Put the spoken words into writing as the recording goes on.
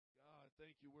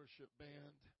Thank you, worship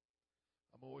band.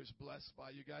 I'm always blessed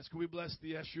by you guys. Can we bless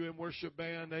the SUM worship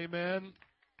band? Amen.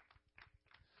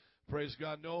 Praise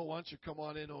God. Noah, why don't you come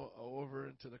on in over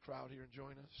into the crowd here and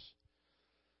join us?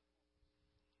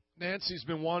 Nancy's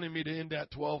been wanting me to end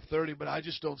at 12:30, but I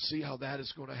just don't see how that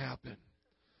is going to happen.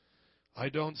 I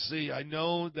don't see. I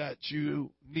know that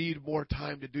you need more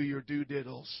time to do your due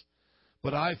diddles,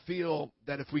 but I feel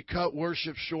that if we cut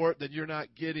worship short, then you're not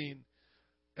getting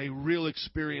a real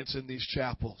experience in these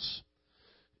chapels.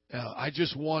 I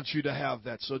just want you to have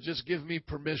that. So just give me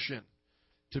permission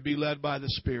to be led by the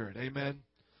Spirit. Amen.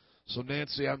 So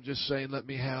Nancy, I'm just saying, let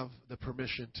me have the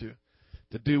permission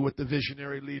to do what the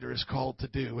visionary leader is called to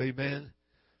do. Amen.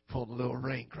 Pulling a little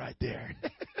rank right there.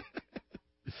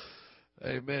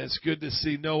 Amen. It's good to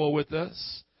see Noah with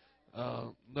us.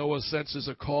 Noah senses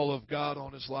a call of God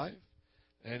on his life,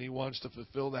 and he wants to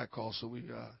fulfill that call. So we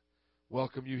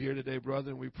welcome you here today, brother,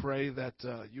 and we pray that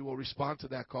you will respond to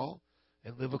that call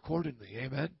and live accordingly.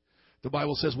 Amen. The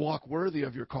Bible says, walk worthy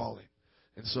of your calling.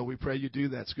 And so we pray you do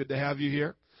that. It's good to have you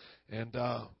here. And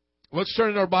let's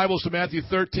turn in our Bibles to Matthew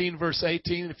 13, verse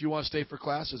 18. If you want to stay for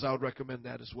classes, I would recommend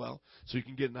that as well, so you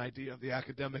can get an idea of the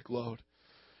academic load.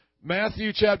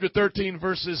 Matthew chapter 13,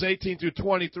 verses 18 through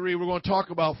 23, we're going to talk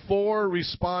about 4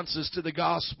 responses to the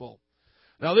gospel.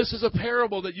 Now, this is a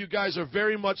parable that you guys are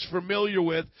very much familiar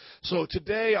with. So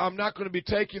today, I'm not going to be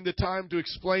taking the time to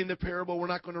explain the parable. We're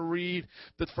not going to read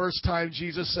the first time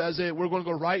Jesus says it. We're going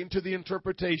to go right into the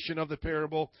interpretation of the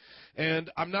parable. And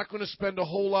I'm not going to spend a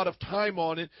whole lot of time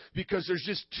on it because there's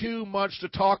just too much to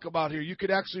talk about here. You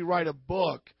could actually write a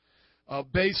book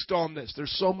based on this.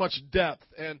 There's so much depth.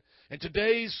 And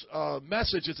today's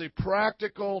message is a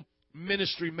practical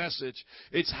ministry message.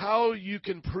 It's how you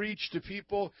can preach to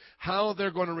people, how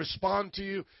they're going to respond to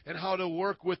you, and how to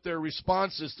work with their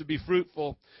responses to be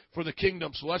fruitful for the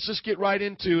kingdom. So let's just get right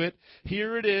into it.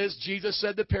 Here it is. Jesus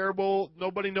said the parable.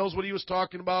 Nobody knows what he was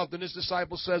talking about. Then his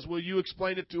disciple says, will you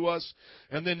explain it to us?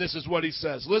 And then this is what he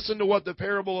says. Listen to what the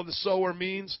parable of the sower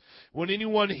means. When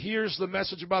anyone hears the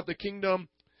message about the kingdom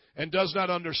and does not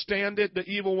understand it, the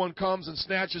evil one comes and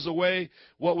snatches away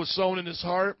what was sown in his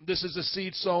heart. This is the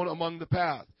seed sown among the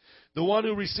path. The one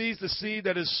who receives the seed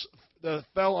that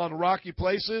fell on rocky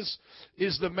places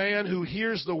is the man who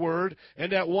hears the word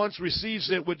and at once receives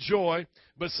it with joy.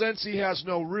 But since he has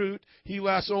no root, he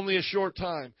lasts only a short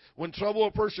time. When trouble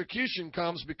or persecution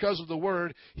comes because of the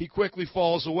word, he quickly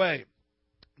falls away.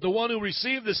 The one who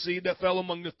received the seed that fell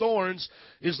among the thorns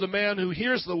is the man who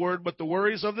hears the word, but the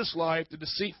worries of this life, the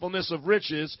deceitfulness of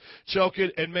riches, choke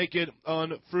it and make it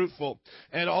unfruitful.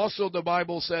 And also the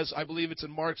Bible says, I believe it's in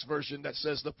Mark's version, that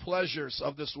says the pleasures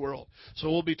of this world.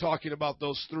 So we'll be talking about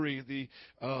those 3,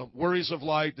 the worries of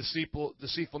life,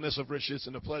 deceitfulness of riches,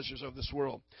 and the pleasures of this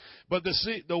world. But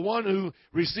the one who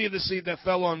received the seed that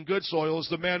fell on good soil is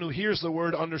the man who hears the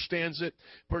word, understands it,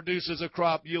 produces a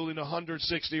crop yielding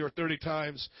 160 or 30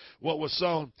 times what was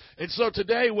sown. And so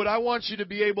today what I want you to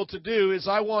be able to do is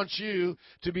I want you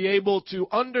to be able to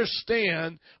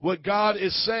understand what God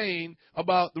is saying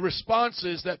about the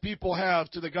responses that people have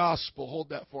to the gospel.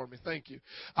 Hold that for me. Thank you.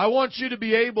 I want you to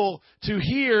be able to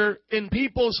hear in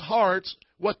people's hearts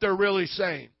what they're really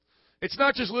saying. It's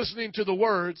not just listening to the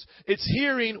words, it's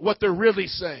hearing what they're really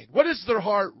saying. What is their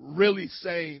heart really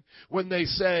saying when they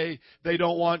say they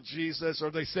don't want Jesus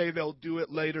or they say they'll do it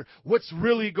later? What's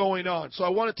really going on? So I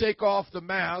want to take off the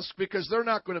mask because they're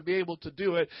not going to be able to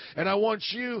do it. And I want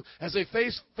you, as a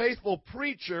faithful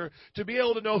preacher, to be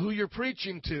able to know who you're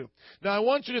preaching to. Now, I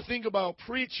want you to think about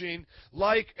preaching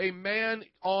like a man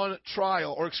on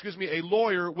trial, or a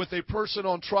lawyer with a person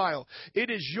on trial. It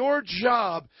is your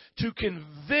job to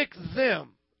convict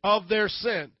them of their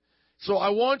sin. So I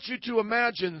want you to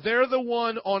imagine they're the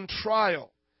one on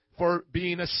trial for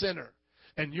being a sinner.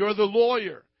 And you're the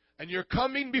lawyer. And you're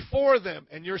coming before them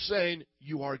and you're saying,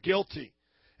 you are guilty.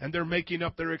 And they're making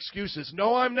up their excuses.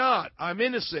 No, I'm not. I'm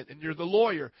innocent. And you're the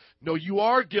lawyer. No, you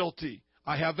are guilty.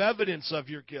 I have evidence of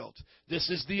your guilt. This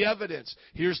is the evidence.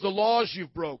 Here's the laws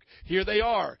you've broke. Here they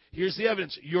are. Here's the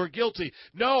evidence. You're guilty.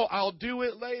 No, I'll do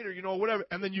it later, whatever.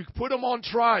 And then you put them on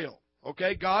trial.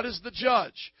 Okay, God is the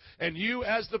judge, and you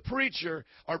as the preacher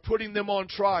are putting them on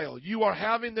trial. You are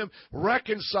having them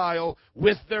reconcile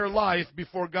with their life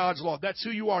before God's law. That's who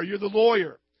you are. You're the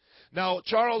lawyer. Now,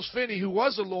 Charles Finney, who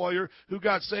was a lawyer who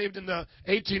got saved in the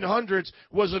 1800s,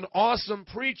 was an awesome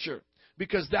preacher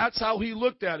because that's how he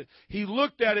looked at it. He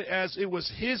looked at it as it was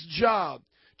his job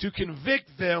to convict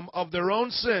them of their own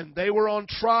sin. They were on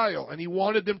trial, and he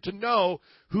wanted them to know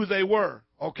who they were,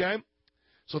 okay?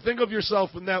 So think of yourself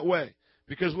in that way.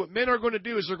 Because what men are going to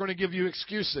do is they're going to give you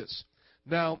excuses.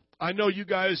 Now, I know you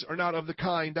guys are not of the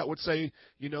kind that would say,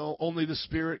 only the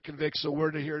Spirit convicts, so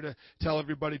we're here to tell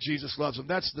everybody Jesus loves them.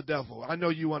 That's the devil. I know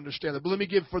you understand that. But let me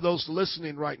give for those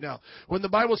listening right now. When the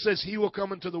Bible says he will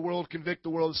come into the world, convict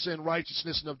the world of sin,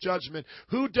 righteousness, and of judgment,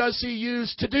 who does he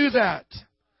use to do that?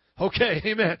 Okay,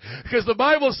 amen. Because the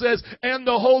Bible says, and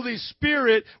the Holy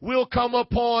Spirit will come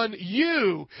upon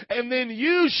you, and then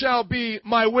you shall be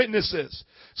my witnesses.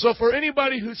 So for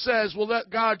anybody who says, well, let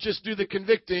God just do the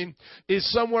convicting,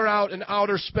 is somewhere out in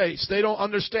outer space. They don't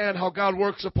understand how God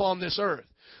works upon this earth.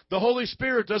 The Holy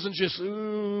Spirit doesn't just,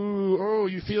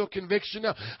 you feel conviction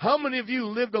now. How many of you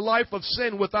lived a life of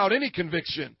sin without any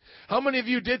conviction? How many of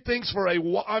you did things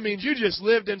you just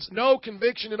lived in no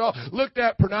conviction at all. Looked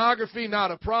at pornography,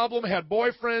 not a problem. Had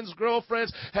boyfriends,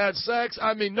 girlfriends, had sex.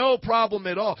 No problem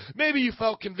at all. Maybe you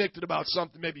felt convicted about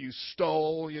something. Maybe you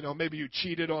stole, maybe you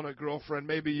cheated on a girlfriend.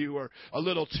 Maybe you were a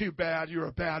little too bad. You were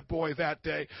a bad boy that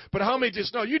day. But how many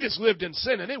just know you just lived in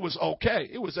sin and it was okay?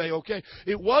 It was A-okay.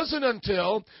 It wasn't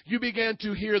until you began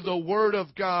to hear the Word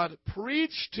of God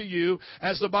preached to you.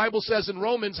 As the Bible says in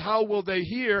Romans, how will they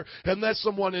hear unless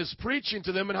someone is preaching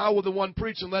to them? And how will the one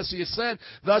preach unless he is sent?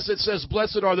 Thus it says,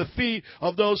 blessed are the feet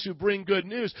of those who bring good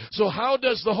news. So how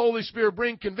does the Holy Spirit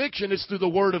bring conviction? It's through the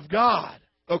Word of God.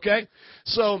 Okay?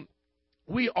 So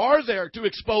we are there to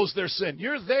expose their sin.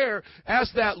 You're there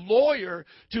as that lawyer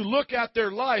to look at their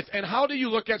life. And how do you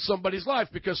look at somebody's life?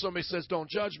 Because somebody says, don't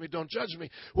judge me, don't judge me.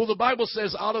 Well, the Bible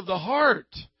says out of the heart,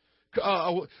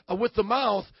 with the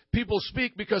mouth, people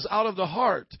speak, because out of the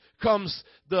heart comes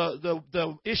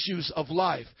the issues of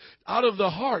life. Out of the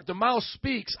heart, the mouth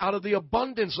speaks out of the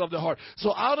abundance of the heart.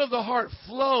 So out of the heart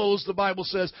flows, the Bible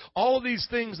says, all these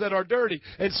things that are dirty.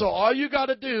 And so all you got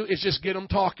to do is just get them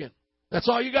talking. That's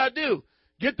all you got to do.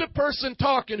 Get the person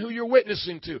talking who you're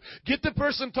witnessing to. Get the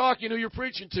person talking who you're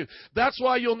preaching to. That's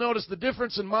why you'll notice the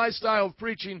difference in my style of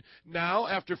preaching now,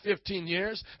 after 15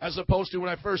 years, as opposed to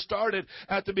when I first started.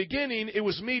 At the beginning, it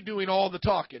was me doing all the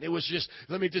talking. It was just,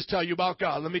 let me just tell you about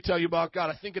God. Let me tell you about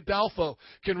God. I think Adolfo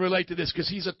can relate to this because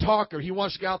he's a talker. He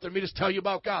wants to get out there and me just tell you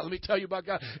about God. Let me tell you about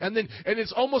God. And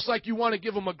it's almost like you want to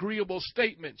give him agreeable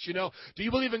statements, Do you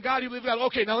believe in God? Do you believe in God?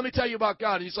 Okay, now let me tell you about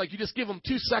God. And it's like you just give him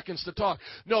 2 seconds to talk.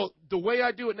 No, the way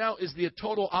I do it now is the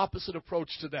total opposite approach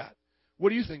to that.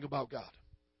 What do you think about God?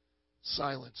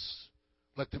 Silence.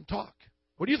 Let them talk.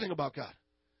 What do you think about God?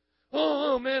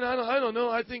 Oh man, I don't know.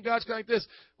 I think God's kind of like this.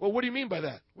 Well, what do you mean by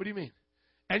that? What do you mean?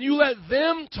 And you let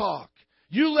them talk.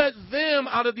 You let them,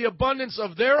 out of the abundance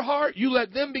of their heart, you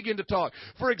let them begin to talk.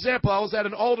 For example, I was at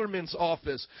an alderman's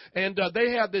office, and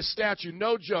they had this statue,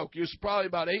 no joke. He was probably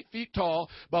about 8 feet tall,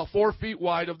 about 4 feet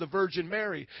wide, of the Virgin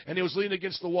Mary. And he was leaning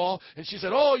against the wall, and she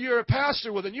said, oh, you're a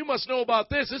pastor. Well, then you must know about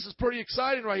this. This is pretty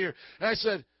exciting right here. And I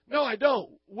said, no, I don't.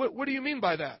 What do you mean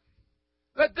by that?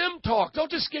 Let them talk.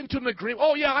 Don't just get into an agreement.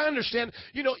 Oh, yeah, I understand.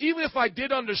 Even if I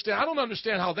did understand, I don't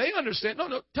understand how they understand.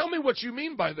 No, tell me what you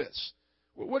mean by this.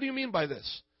 What do you mean by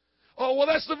this? Oh, well,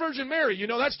 that's the Virgin Mary.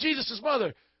 That's Jesus'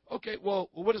 mother. Okay, well,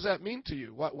 what does that mean to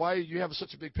you? Why do you have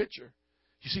such a big picture?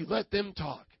 You see, let them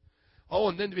talk. Oh,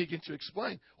 and then they begin to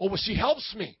explain. Oh, well, she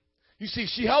helps me. You see,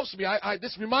 she helps me.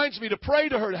 This reminds me to pray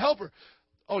to her, to help her.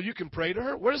 Oh, you can pray to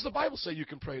her? Where does the Bible say you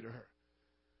can pray to her?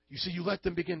 You see, you let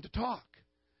them begin to talk.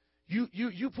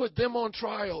 You put them on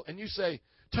trial, and you say,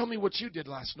 tell me what you did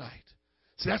last night.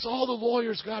 See, that's all the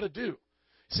lawyer's got to do.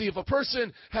 See, if a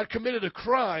person had committed a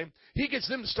crime, he gets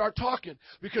them to start talking.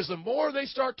 Because the more they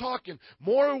start talking,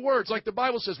 more words, like the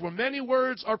Bible says, where many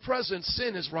words are present,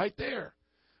 sin is right there.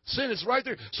 Sin is right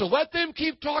there. So let them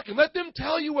keep talking. Let them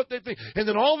tell you what they think. And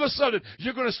then all of a sudden,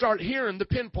 you're going to start hearing the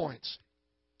pinpoints.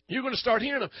 You're going to start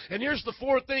hearing them. And here's the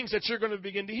 4 things that you're going to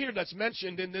begin to hear that's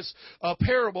mentioned in this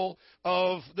parable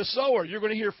of the sower. You're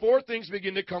going to hear 4 things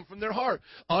begin to come from their heart.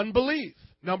 Unbelief.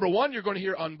 Number 1, you're going to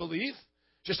hear unbelief.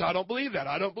 Just, I don't believe that.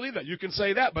 I don't believe that. You can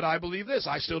say that, but I believe this.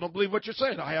 I still don't believe what you're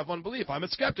saying. I have unbelief. I'm a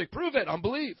skeptic. Prove it.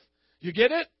 Unbelief. You get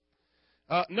it?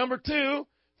 Number 2,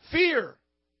 fear.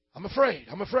 I'm afraid.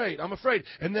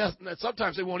 And then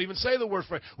sometimes they won't even say the word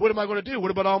afraid. What am I going to do? What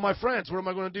about all my friends? What am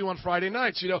I going to do on Friday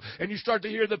nights? And you start to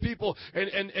hear the people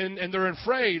and they're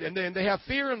afraid and they have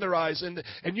fear in their eyes and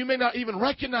you may not even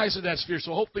recognize it as fear.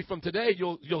 So hopefully from today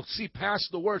you'll see past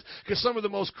the words, because some of the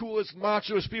most coolest,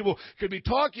 machoest people could be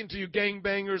talking to you,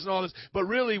 gangbangers and all this, but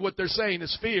really what they're saying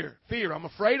is fear. Fear. I'm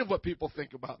afraid of what people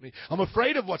think about me. I'm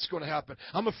afraid of what's going to happen.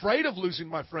 I'm afraid of losing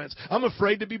my friends. I'm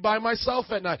afraid to be by myself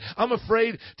at night. I'm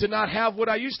afraid to not have what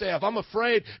I used to have. I'm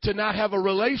afraid to not have a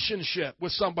relationship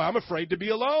with somebody. I'm afraid to be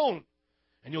alone.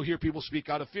 And you'll hear people speak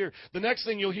out of fear. The next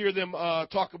thing you'll hear them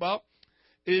talk about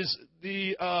is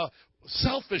the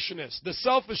selfishness. The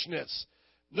selfishness.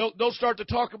 They'll start to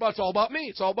talk about, it's all about me.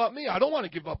 It's all about me. I don't want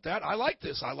to give up that. I like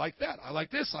this. I like that. I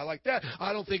like this. I like that.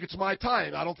 I don't think it's my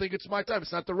time. I don't think it's my time.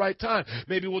 It's not the right time.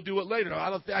 Maybe we'll do it later.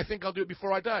 I think I'll do it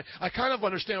before I die. I kind of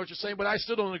understand what you're saying, but I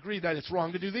still don't agree that it's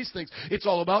wrong to do these things. It's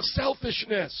all about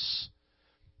selfishness.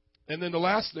 And then the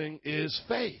last thing is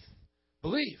faith.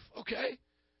 Belief. Okay.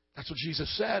 That's what Jesus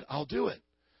said. I'll do it.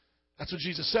 That's what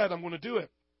Jesus said. I'm going to do it.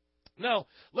 Now,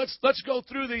 let's go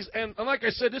through these. And like I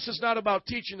said, this is not about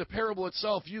teaching the parable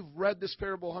itself. You've read this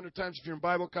parable 100 times. If you're in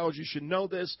Bible college, you should know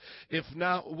this. If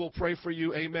not, we'll pray for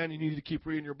you. Amen. You need to keep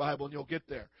reading your Bible, and you'll get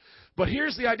there. But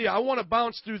here's the idea. I want to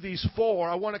bounce through these four.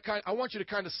 I want you to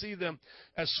kind of see them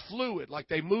as fluid, like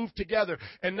they move together.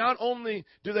 And not only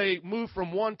do they move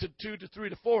from 1 to 2 to 3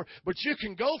 to 4, but you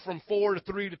can go from 4 to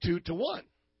 3 to 2 to 1.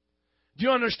 Do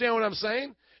you understand what I'm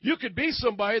saying? You could be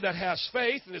somebody that has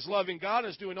faith and is loving God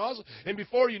and is doing awesome. And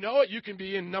before you know it, you can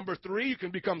be in number 3. You can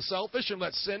become selfish and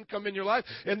let sin come in your life.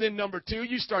 And then number 2,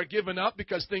 you start giving up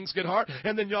because things get hard.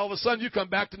 And then all of a sudden you come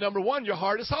back to number 1. Your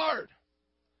heart is hard.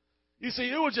 You see,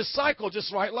 it would just cycle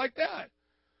just right like that.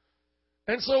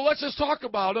 And so let's just talk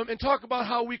about them and talk about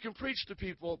how we can preach to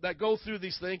people that go through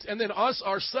these things. And then us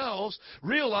ourselves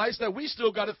realize that we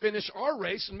still got to finish our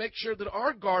race and make sure that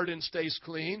our garden stays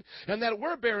clean and that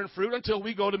we're bearing fruit until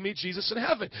we go to meet Jesus in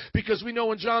heaven. Because we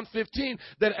know in John 15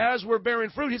 that as we're bearing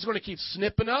fruit, He's going to keep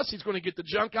snipping us. He's going to get the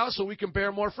junk out so we can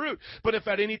bear more fruit. But if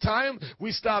at any time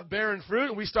we stop bearing fruit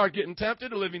and we start getting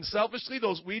tempted and living selfishly,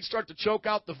 those weeds start to choke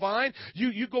out the vine.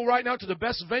 You go right now to the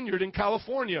best vineyard in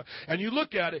California and you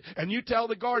look at it and you tell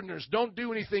the gardeners, don't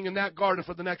do anything in that garden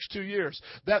for the next 2 years.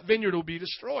 That vineyard will be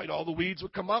destroyed. All the weeds will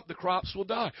come up. The crops will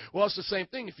die. Well, it's the same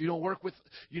thing. If you don't work with,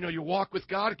 you walk with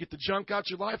God, get the junk out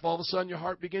your life, all of a sudden your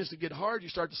heart begins to get hard. You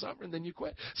start to suffer, and then you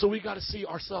quit. So we got to see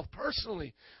ourselves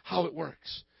personally how it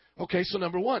works. Okay, so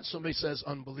number 1, somebody says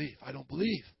unbelief. I don't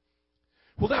believe.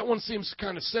 Well, that one seems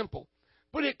kind of simple,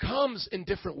 but it comes in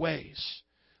different ways.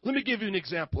 Let me give you an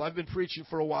example. I've been preaching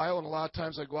for a while, and a lot of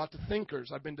times I go out to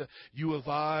thinkers. I've been to U of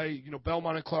I,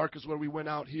 Belmont and Clark is where we went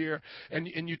out here, and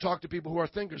you talk to people who are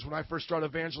thinkers. When I first started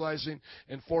evangelizing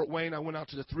in Fort Wayne, I went out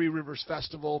to the Three Rivers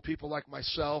Festival, people like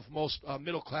myself, most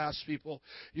middle-class people,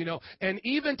 And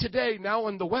even today, now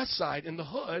on the west side, in the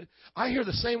hood, I hear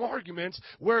the same arguments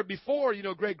where before,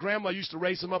 great-grandma used to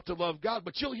raise them up to love God,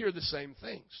 but you'll hear the same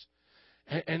things.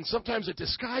 And sometimes it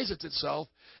disguises itself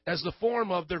as the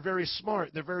form of they're very smart,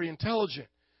 they're very intelligent.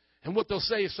 And what they'll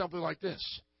say is something like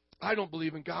this: I don't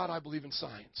believe in God, I believe in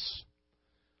science.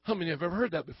 How many have ever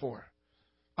heard that before?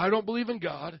 I don't believe in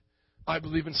God, I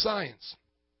believe in science.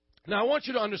 Now, I want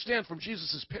you to understand from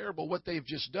Jesus' parable what they've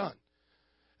just done.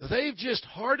 They've just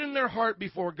hardened their heart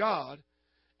before God,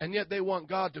 and yet they want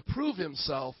God to prove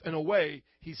Himself in a way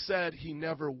He said He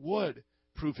never would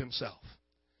prove Himself.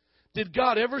 Did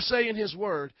God ever say in His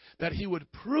Word that He would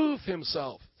prove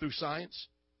Himself through science?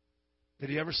 Did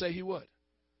He ever say He would?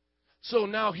 So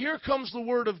now here comes the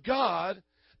Word of God,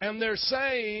 and they're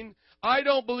saying, I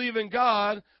don't believe in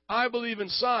God, I believe in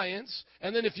science.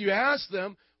 And then if you ask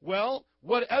them, well,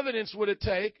 what evidence would it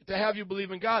take to have you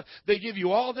believe in God? They give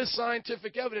you all this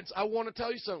scientific evidence. I want to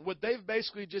tell you something. What they've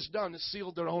basically just done is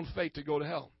sealed their own fate to go to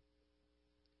hell.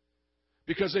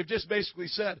 Because they've just basically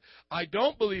said, I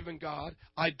don't believe in God,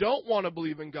 I don't want to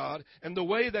believe in God, and the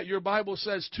way that your Bible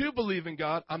says to believe in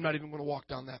God, I'm not even going to walk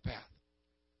down that path.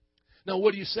 Now,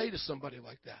 what do you say to somebody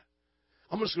like that?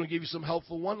 I'm just going to give you some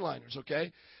helpful one-liners,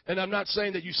 okay? And I'm not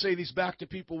saying that you say these back to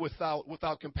people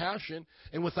without compassion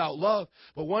and without love,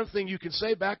 but one thing you can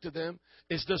say back to them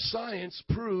is, does science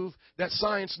prove that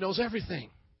science knows everything?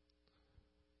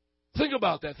 Think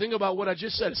about that. Think about what I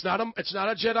just said. It's not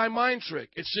a Jedi mind trick.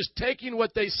 It's just taking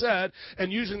what they said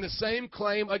and using the same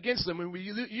claim against them. And we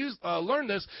learn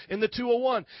this in the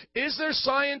 201. Is there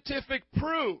scientific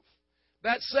proof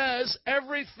that says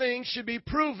everything should be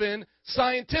proven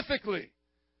scientifically?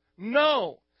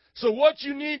 No. So what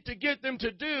you need to get them to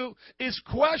do is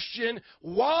question,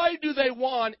 why do they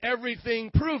want everything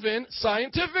proven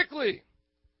scientifically?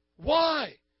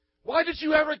 Why? Why did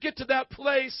you ever get to that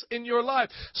place in your life?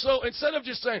 So instead of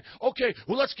just saying, okay,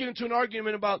 well, let's get into an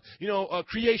argument about,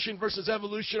 creation versus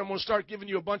evolution, I'm going to start giving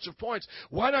you a bunch of points.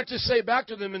 Why not just say back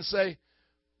to them and say,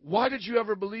 why did you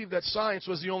ever believe that science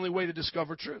was the only way to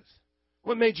discover truth?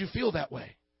 What made you feel that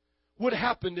way? What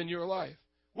happened in your life?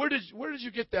 Where did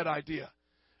you get that idea?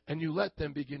 And you let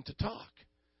them begin to talk.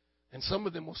 And some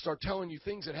of them will start telling you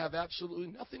things that have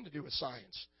absolutely nothing to do with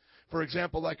science. For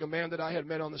example, like a man that I had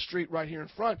met on the street right here in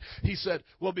front, he said,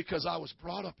 well, because I was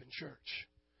brought up in church,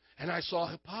 and I saw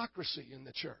hypocrisy in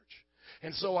the church.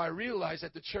 And so I realized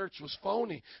that the church was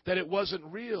phony, that it wasn't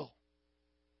real.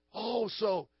 Oh,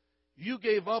 so you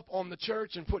gave up on the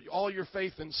church and put all your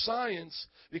faith in science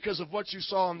because of what you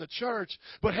saw in the church.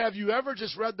 But have you ever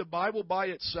just read the Bible by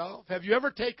itself? Have you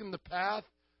ever taken the path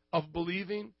of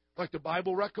believing like the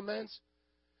Bible recommends?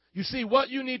 You see, what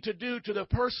you need to do to the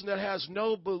person that has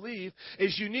no belief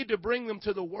is you need to bring them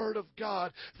to the Word of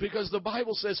God, because the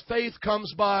Bible says faith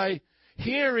comes by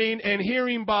hearing, and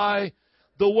hearing by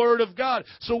the Word of God.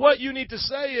 So what you need to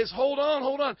say is, hold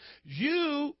on.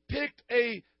 You picked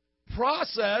a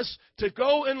process to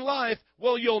go in life.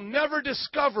 Well, you'll never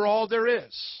discover all there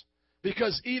is,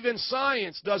 because even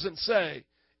science doesn't say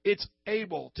it's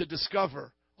able to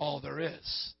discover all there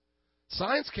is.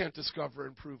 Science can't discover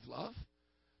and prove love.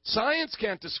 Science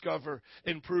can't discover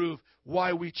and prove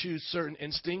why we choose certain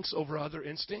instincts over other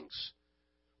instincts.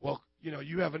 Well,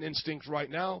 you have an instinct right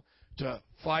now to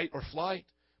fight or flight,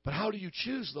 but how do you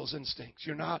choose those instincts?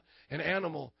 You're not an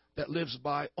animal that lives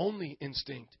by only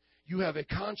instinct. You have a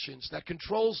conscience that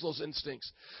controls those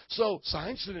instincts. So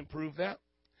science didn't prove that.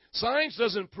 Science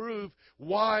doesn't prove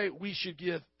why we should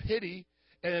give pity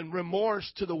and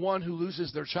remorse to the one who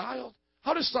loses their child.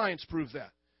 How does science prove that?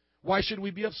 Why should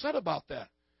we be upset about that?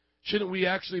 Shouldn't we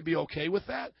actually be okay with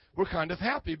that? We're kind of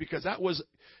happy because that was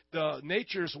the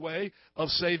nature's way of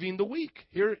saving the weak.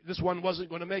 Here, this one wasn't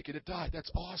going to make it. It died. That's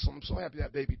awesome. I'm so happy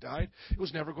that baby died. It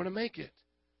was never going to make it.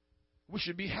 We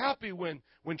should be happy when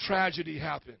tragedy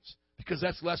happens, because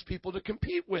that's less people to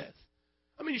compete with.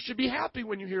 I mean, you should be happy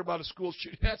when you hear about a school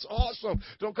shooting. That's awesome.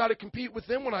 Don't got to compete with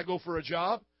them when I go for a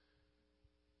job.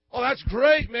 Oh, that's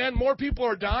great, man. More people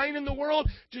are dying in the world.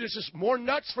 Dude, it's just more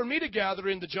nuts for me to gather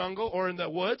in the jungle or in the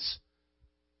woods.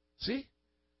 See?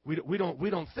 We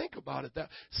don't think about it.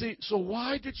 So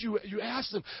why did you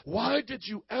ask them, why did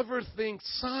you ever think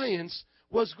science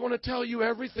was going to tell you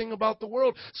everything about the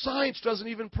world? Science doesn't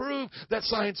even prove that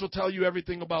science will tell you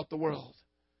everything about the world.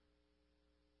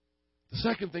 The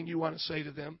second thing you want to say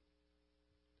to them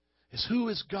is, who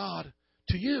is God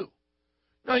to you?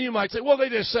 Now, you might say, well, they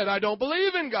just said, I don't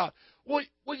believe in God. Well,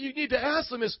 what you need to ask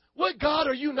them is, what God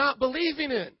are you not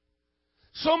believing in?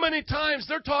 So many times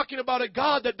they're talking about a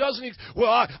God that doesn't exist.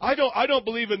 Well, I don't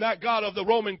believe in that God of the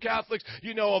Roman Catholics,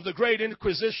 of the great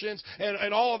Inquisitions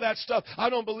and all of that stuff.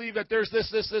 I don't believe that there's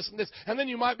this, and this. And then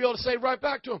you might be able to say right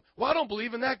back to them, well, I don't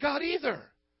believe in that God either.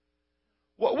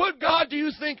 What God do you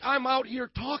think I'm out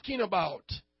here talking about?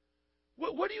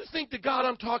 What do you think the God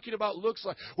I'm talking about looks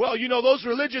like? Well, those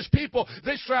religious people,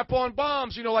 they strap on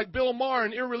bombs, like Bill Maher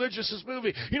in Irreligious's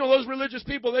movie. Those religious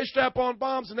people, they strap on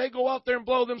bombs and they go out there and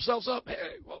blow themselves up. Hey,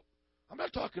 well, I'm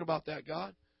not talking about that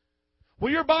God.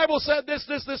 Well, your Bible said this.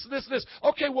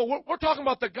 Okay, well, we're talking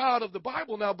about the God of the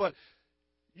Bible now, but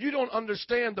you don't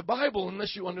understand the Bible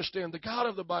unless you understand the God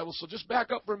of the Bible. So just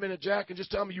back up for a minute, Jack, and just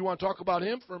tell me you want to talk about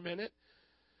Him for a minute.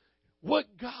 What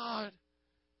God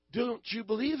don't you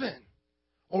believe in?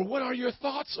 Or what are your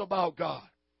thoughts about God?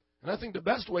 And I think the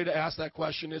best way to ask that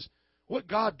question is, what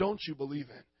God don't you believe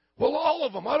in? Well, all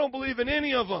of them. I don't believe in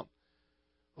any of them.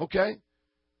 Okay?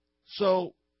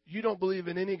 So you don't believe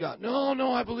in any God.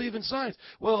 No, I believe in science.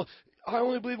 Well, I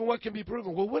only believe in what can be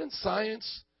proven. Well, wouldn't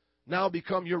science now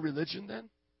become your religion then?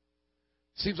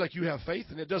 Seems like you have faith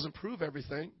in it. It doesn't prove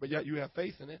everything, but yet you have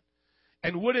faith in it.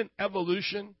 And wouldn't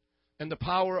evolution and the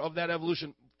power of that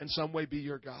evolution in some way be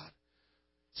your God?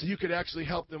 So you could actually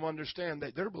help them understand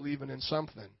that they're believing in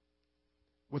something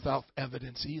without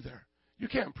evidence either. You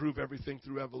can't prove everything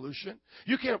through evolution.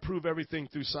 You can't prove everything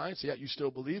through science, yet you still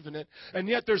believe in it. And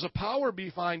yet there's a power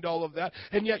behind all of that,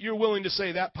 and yet you're willing to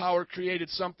say that power created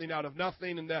something out of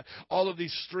nothing, and that all of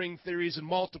these string theories and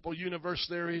multiple universe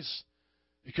theories,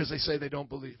 because they say they don't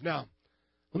believe. Now,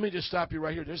 let me just stop you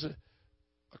right here. There's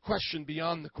a question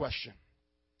beyond the question.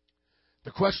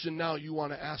 The question now you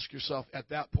want to ask yourself at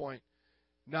that point,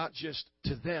 not just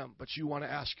to them, but you want to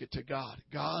ask it to God.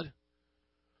 God,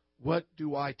 what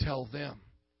do I tell them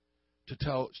to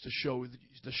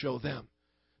show them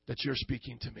that you're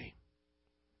speaking to me?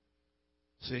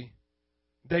 See,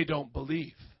 they don't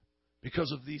believe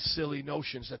because of these silly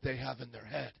notions that they have in their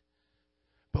head.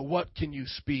 But what can you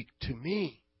speak to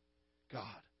me, God,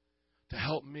 to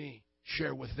help me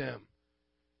share with them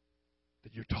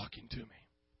that you're talking to me?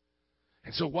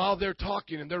 And so while they're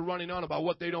talking and they're running on about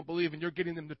what they don't believe and you're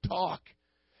getting them to talk,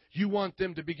 you want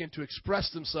them to begin to express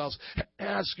themselves.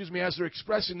 As they're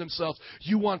expressing themselves,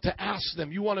 you want to ask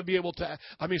them. You want to be able to,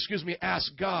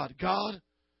 ask God. God,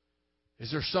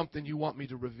 is there something you want me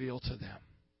to reveal to them?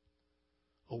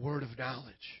 A word of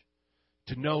knowledge.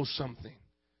 To know something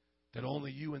that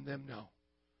only you and them know.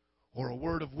 Or a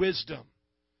word of wisdom.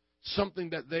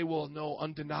 Something that they will know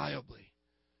undeniably.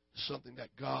 Something that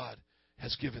God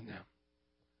has given them.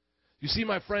 You see,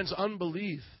 my friends,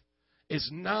 unbelief is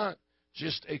not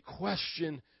just a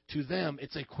question to them.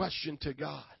 It's a question to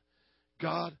God.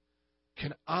 God,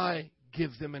 can I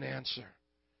give them an answer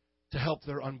to help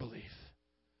their unbelief?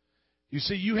 You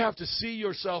see, you have to see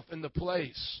yourself in the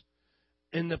place.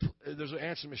 There's an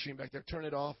answer machine back there. Turn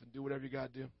it off and do whatever you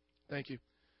got to do. Thank you.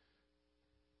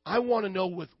 I want to know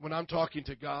when I'm talking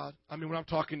to God, when I'm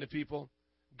talking to people,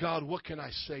 God, what can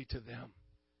I say to them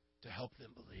to help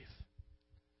them believe?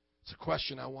 It's a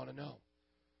question I want to know.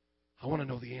 I want to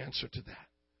know the answer to that.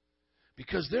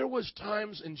 Because there was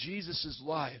times in Jesus'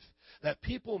 life that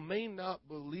people may not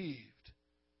believed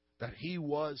that he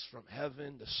was from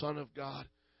heaven, the Son of God,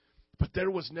 but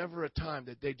there was never a time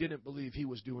that they didn't believe he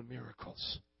was doing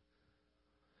miracles.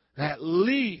 At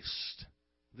least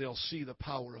they'll see the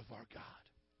power of our God.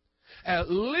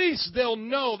 At least they'll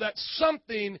know that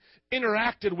something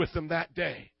interacted with them that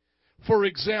day. For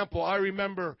example, I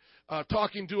remember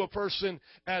talking to a person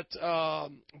at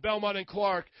Belmont and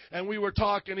Clark, and we were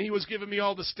talking, and he was giving me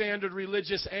all the standard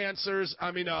religious answers,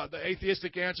 the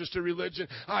atheistic answers to religion.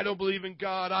 I don't believe in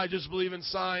God, I just believe in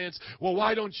science. Well,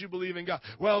 why don't you believe in God?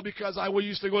 Well, because I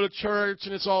used to go to church,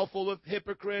 and it's all full of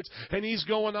hypocrites, and he's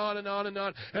going on and on and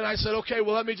on. And I said, okay,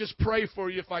 well, let me just pray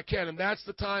for you if I can. And that's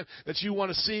the time that you want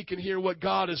to seek and hear what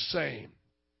God is saying.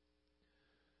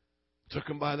 Took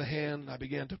him by the hand, and I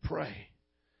began to pray.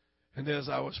 And as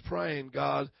I was praying,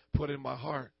 God put in my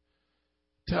heart,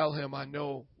 tell him I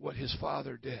know what his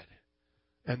father did.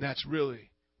 And that's really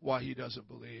why he doesn't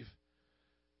believe.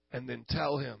 And then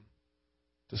tell him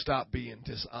to stop being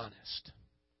dishonest.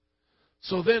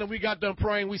 So then we got done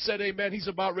praying. We said, amen. He's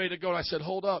about ready to go. And I said,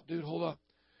 hold up, dude, hold up.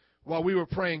 While we were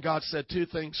praying, God said two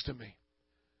things to me.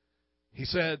 He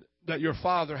said that your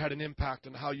father had an impact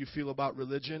on how you feel about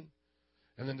religion.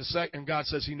 And then and God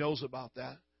says he knows about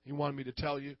that. He wanted me to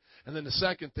tell you. And then the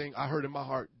second thing I heard in my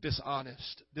heart,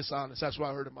 dishonest. Dishonest. That's what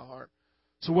I heard in my heart.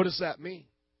 So what does that mean?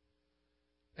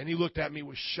 And he looked at me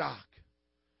with shock.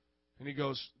 And he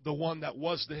goes, the one that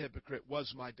was the hypocrite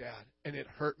was my dad. And it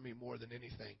hurt me more than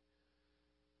anything.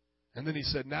 And then he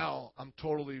said, now I'm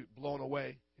totally blown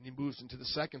away. And he moves into the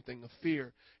second thing of fear.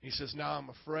 And he says, now I'm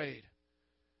afraid.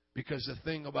 Because the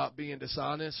thing about being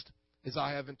dishonest is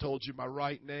I haven't told you my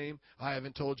right name. I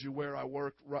haven't told you where I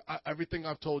work. Everything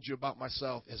I've told you about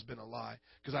myself has been a lie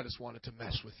because I just wanted to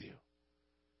mess with you.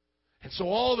 And so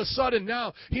all of a sudden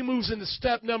now he moves into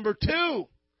step number 2.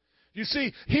 You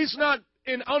see, he's not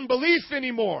in unbelief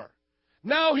anymore.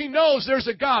 Now he knows there's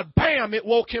a God. Bam, it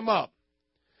woke him up.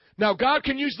 Now, God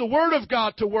can use the Word of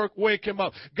God to wake him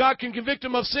up. God can convict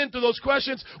him of sin through those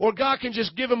questions, or God can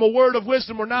just give him a word of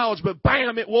wisdom or knowledge. But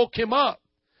bam, it woke him up.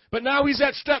 But now he's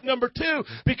at step number 2,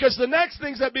 because the next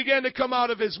things that began to come out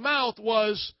of his mouth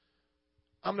was,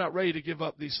 I'm not ready to give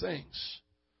up these things.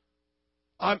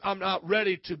 I'm not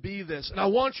ready to be this. And I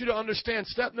want you to understand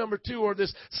step number 2, or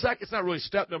this second, it's not really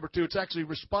step number 2, it's actually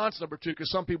response number 2, because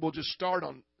some people just start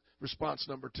on response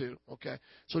number 2, okay?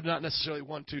 So not necessarily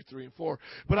 1, 2, 3, and 4.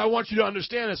 But I want you to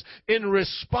understand this. In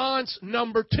response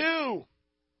number 2,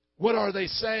 what are they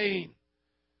saying?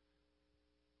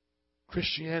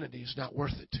 Christianity is not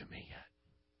worth it to me yet.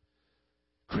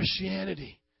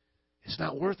 Christianity is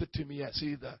not worth it to me yet.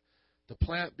 See, the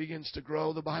plant begins to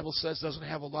grow, the Bible says, doesn't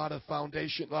have a lot of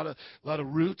foundation, a lot of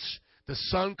roots. The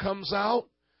sun comes out,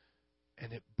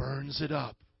 and it burns it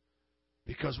up.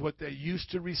 Because what they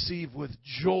used to receive with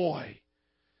joy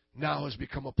now has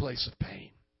become a place of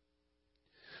pain.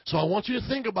 So I want you to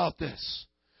think about this.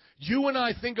 You and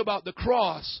I think about the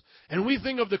cross, and we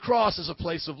think of the cross as a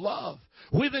place of love.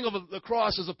 We think of the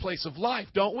cross as a place of life,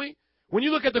 don't we? When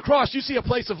you look at the cross, you see a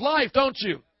place of life, don't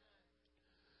you?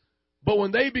 But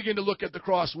when they begin to look at the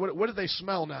cross, what do they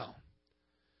smell now?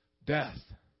 Death.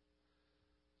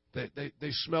 They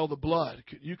smell the blood.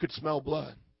 You could smell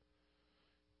blood.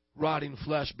 Rotting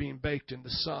flesh being baked in the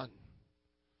sun.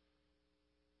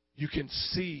 You can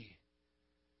see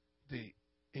the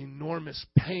enormous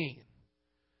pain.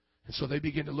 And so they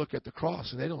begin to look at the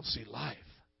cross, and they don't see life.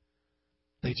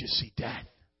 They just see death.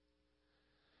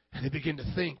 And they begin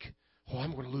to think, oh,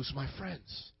 I'm going to lose my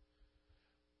friends.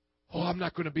 Oh, I'm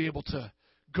not going to be able to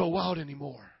go out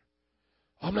anymore.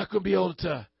 I'm not going to be able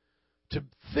to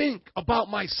think about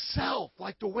myself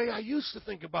like the way I used to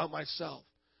think about myself.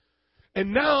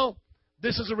 And now,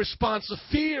 this is a response of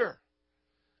fear.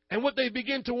 And what they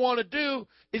begin to want to do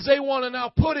is they want to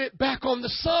now put it back on the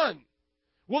sun.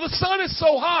 Well, the sun is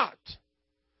so hot.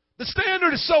 The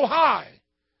standard is so high.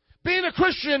 Being a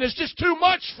Christian is just too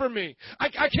much for me.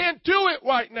 I can't do it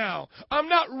right now. I'm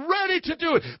not ready to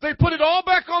do it. They put it all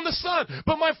back on the the sun.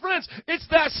 But my friends, it's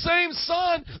that same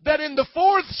sun that in the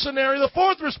fourth scenario, the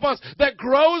fourth response, that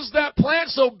grows that plant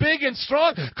so big and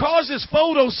strong, causes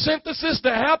photosynthesis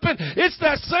to happen. It's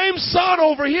that same sun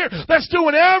over here that's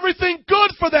doing everything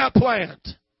good for that plant.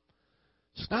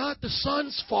 It's not the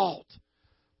sun's fault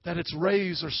that its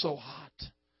rays are so hot.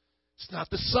 It's not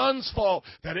the sun's fault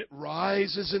that it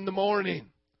rises in the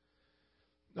morning.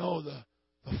 No, the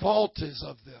fault is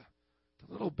of the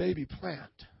little baby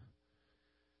plant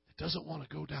that doesn't want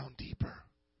to go down deeper,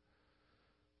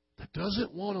 that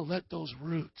doesn't want to let those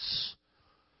roots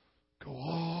go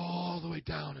all the way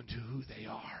down into who they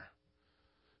are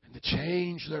and to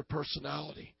change their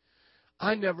personality.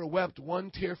 I never wept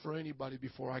one tear for anybody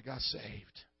before I got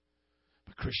saved.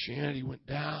 But Christianity went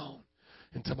down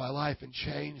into my life and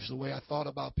changed the way I thought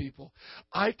about people.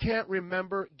 I can't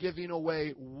remember giving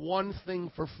away one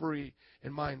thing for free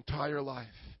in my entire life,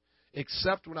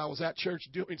 except when I was at church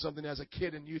doing something as a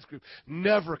kid in youth group.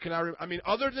 Never can I mean,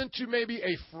 other than to maybe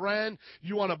a friend,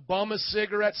 you want to bum a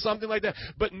cigarette, something like that,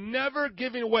 but never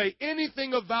giving away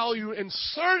anything of value, and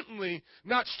certainly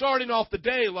not starting off the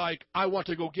day like, I want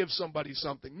to go give somebody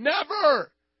something.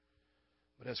 Never!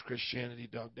 But as Christianity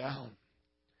dug down,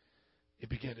 it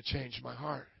began to change my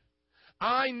heart.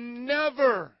 I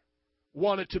never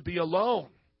wanted to be alone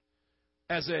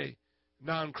as a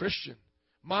non-Christian.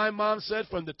 My mom said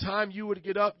from the time you would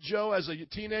get up, Joe, as a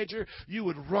teenager, you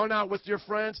would run out with your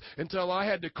friends until I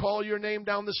had to call your name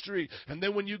down the street. And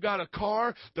then when you got a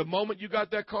car, the moment you got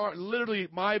that car, literally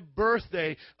my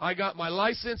birthday, I got my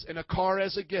license and a car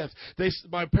as a gift.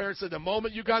 My parents said the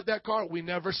moment you got that car, we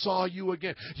never saw you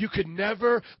again. You could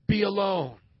never be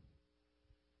alone.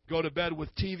 Go to bed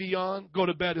with TV on, go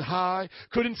to bed high.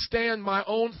 Couldn't stand my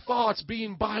own thoughts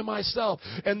being by myself.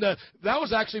 And that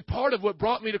was actually part of what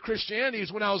brought me to Christianity,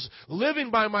 is when I was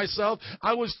living by myself,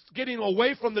 I was getting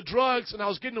away from the drugs and I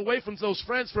was getting away from those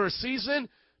friends for a season.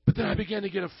 But then I began to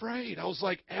get afraid. I was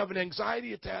like having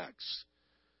anxiety attacks.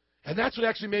 And that's what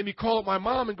actually made me call up my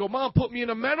mom and go, Mom, put me in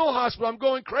a mental hospital. I'm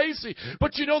going crazy.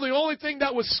 But you know, the only thing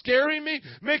that was scaring me,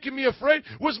 making me afraid,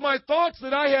 was my thoughts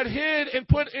that I had hid and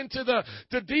put into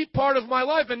the deep part of my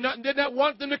life and did not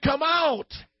want them to come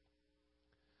out.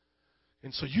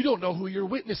 And so you don't know who you're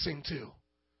witnessing to.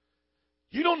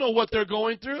 You don't know what they're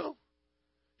going through.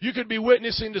 You could be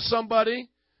witnessing to somebody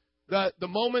that the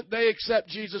moment they accept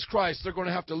Jesus Christ, they're going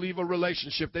to have to leave a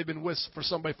relationship they've been with for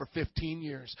somebody for 15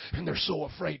 years, and they're so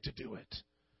afraid to do it.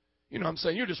 You know what I'm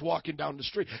saying? You're just walking down the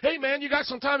street. Hey, man, you got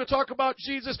some time to talk about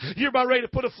Jesus? You're about ready to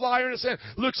put a flyer in his hand.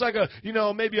 Looks like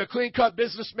maybe a clean-cut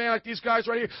businessman like these guys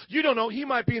right here. You don't know. He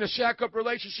might be in a shack-up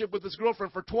relationship with his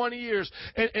girlfriend for 20 years,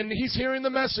 and he's hearing the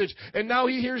message, and now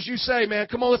he hears you say, man,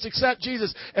 come on, let's accept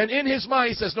Jesus. And in his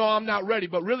mind, he says, no, I'm not ready.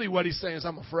 But really what he's saying is,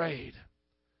 I'm afraid.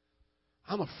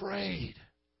 I'm afraid.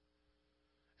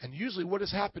 And usually what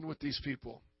has happened with these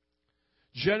people?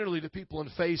 Generally, the people in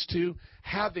phase 2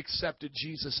 have accepted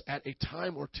Jesus at a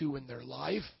time or two in their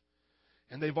life,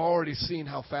 and they've already seen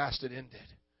how fast it ended.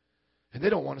 And they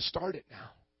don't want to start it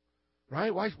now.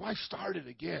 Right? Why start it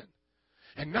again?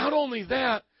 And not only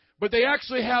that, but they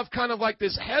actually have kind of like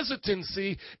this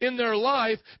hesitancy in their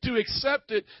life to accept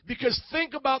it, because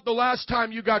think about the last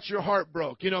time you got your heart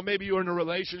broke. You know, maybe you were in a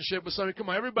relationship with somebody. Come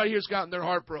on, everybody here's gotten their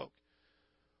heart broke.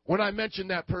 When I mention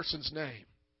that person's name,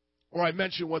 or I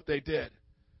mention what they did,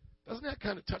 doesn't that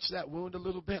kind of touch that wound a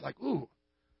little bit? Like, oh,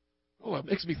 it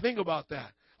makes me think about that.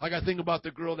 Like I think about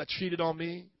the girl that cheated on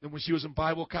me, and when she was in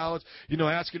Bible college,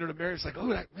 asking her to marry. It's like,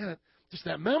 just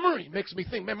that memory makes me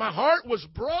think, man, my heart was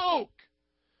broke.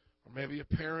 Or maybe a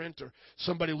parent or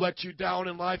somebody let you down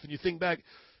in life, and you think back,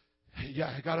 hey, yeah,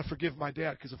 I got to forgive my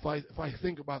dad, because if I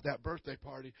think about that birthday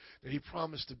party that he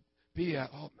promised to be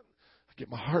at, I get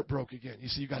my heart broke again. You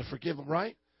see, you got to forgive him,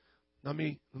 right? Let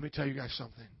me tell you guys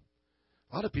something.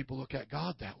 A lot of people look at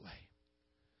God that way,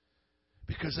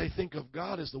 because they think of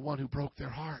God as the one who broke their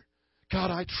heart.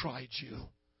 God, I tried you,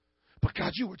 but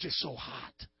God, you were just so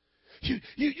hot.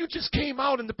 You just came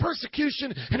out in the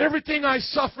persecution and everything I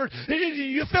suffered.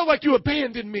 You felt like you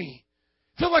abandoned me.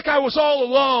 It felt like I was all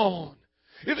alone.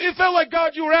 It felt like,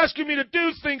 God, you were asking me to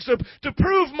do things to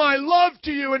prove my love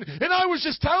to you. And I was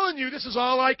just telling you this is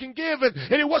all I can give.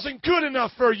 And it wasn't good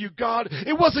enough for you, God.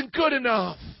 It wasn't good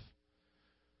enough.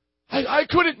 I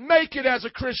couldn't make it as a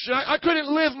Christian. I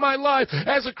couldn't live my life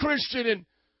as a Christian. And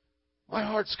my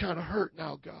heart's kind of hurt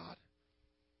now, God.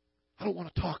 I don't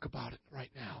want to talk about it right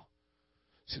now.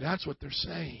 See, that's what they're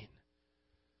saying.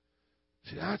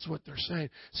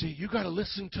 See, you got to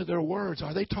listen to their words.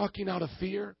 Are they talking out of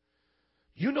fear?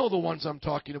 You know the ones I'm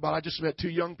talking about. I just met 2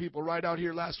 young people right out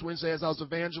here last Wednesday as I was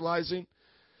evangelizing.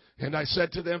 And I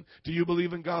said to them, do you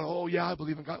believe in God? Oh, yeah, I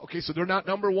believe in God. Okay, so they're not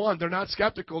number one. They're not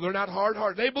skeptical. They're not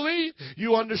hard-hearted. They believe.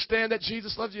 You understand that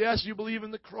Jesus loves you. Yes, you believe in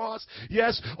the cross.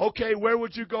 Yes, okay, where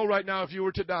would you go right now if you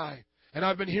were to die? And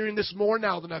I've been hearing this more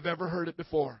now than I've ever heard it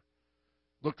before.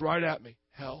 Looked right at me.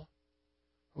 Hell.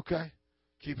 Okay,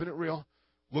 keeping it real.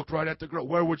 Looked right at the girl.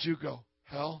 Where would you go?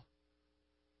 Hell.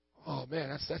 Oh, man,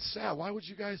 that's sad. Why would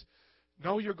you guys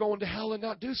know you're going to hell and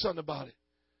not do something about it?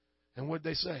 And what'd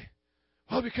they say?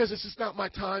 Oh, because it's just not my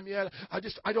time yet.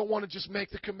 I don't want to just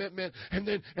make the commitment and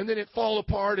then it fall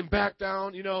apart and back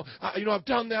down. I've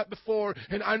done that before,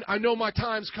 and I know my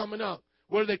time's coming up.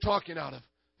 What are they talking out of?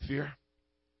 Fear.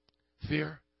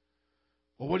 Fear.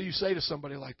 Well, what do you say to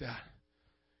somebody like that?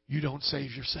 You don't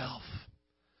save yourself.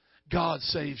 God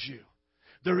saves you.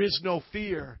 There is no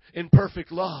fear in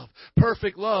perfect love.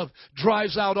 Perfect love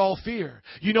drives out all fear.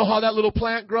 You know how that little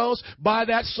plant grows? By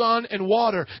that sun and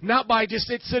water, not by just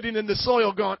it sitting in the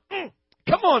soil going,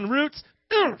 come on, roots.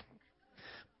 Come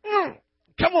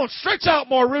on, stretch out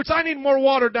more roots. I need more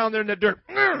water down there in the dirt.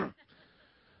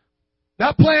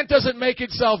 That plant doesn't make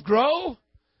itself grow.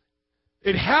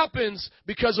 It happens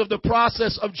because of the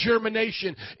process of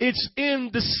germination. It's in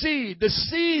the seed. The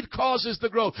seed causes the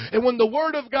growth. And when the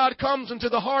Word of God comes into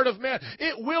the heart of man,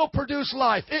 it will produce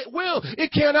life. It will.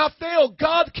 It cannot fail.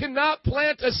 God cannot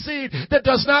plant a seed that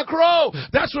does not grow.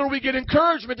 That's where we get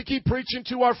encouragement to keep preaching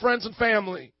to our friends and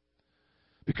family.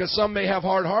 Because some may have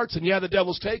hard hearts, and yeah, the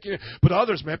devil's taking it. But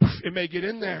others, man, it may get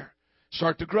in there,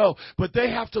 start to grow. But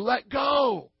they have to let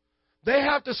go. They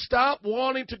have to stop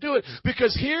wanting to do it.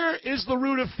 Because here is the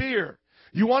root of fear.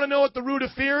 You want to know what the root of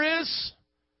fear is?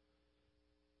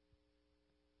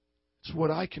 It's what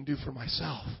I can do for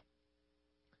myself.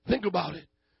 Think about it.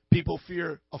 People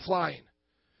fear of flying.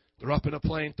 They're up in a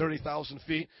plane 30,000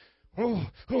 feet. Oh,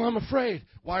 I'm afraid.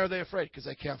 Why are they afraid? Because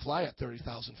they can't fly at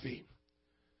 30,000 feet.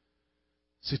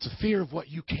 See, it's a fear of what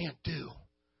you can't do.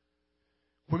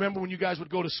 Remember when you guys would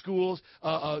go to schools,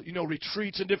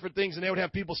 retreats and different things, and they would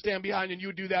have people stand behind you, and you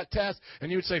would do that test, and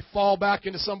you would say, fall back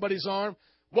into somebody's arm?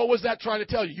 What was that trying to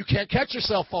tell you? You can't catch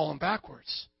yourself falling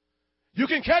backwards. You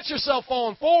can catch yourself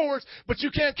falling forwards, but you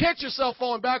can't catch yourself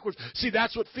falling backwards. See,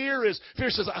 that's what fear is. Fear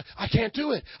says, I can't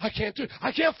do it. I can't do it.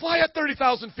 I can't fly at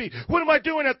 30,000 feet. What am I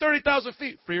doing at 30,000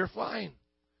 feet? Fear flying.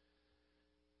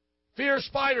 Fear of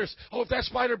spiders. Oh, if that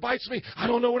spider bites me, I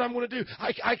don't know what I'm going to do.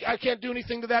 I can't do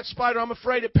anything to that spider. I'm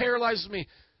afraid it paralyzes me.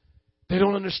 They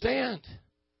don't understand.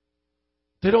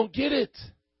 They don't get it.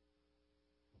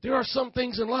 There are some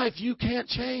things in life you can't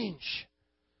change.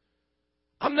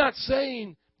 I'm not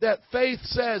saying that faith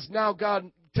says now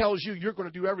God tells you you're going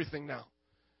to do everything now.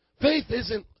 Faith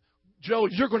isn't, Joe,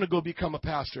 you're going to go become a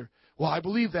pastor. Well, I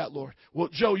believe that, Lord. Well,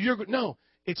 Joe, no.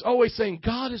 It's always saying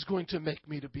God is going to make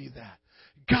me to be that.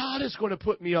 God is going to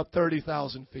put me up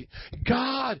 30,000 feet.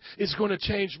 God is going to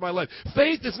change my life.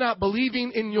 Faith is not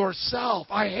believing in yourself.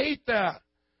 I hate that.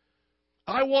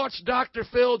 I watch Dr.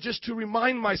 Phil just to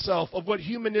remind myself of what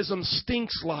humanism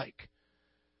stinks like.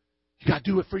 You got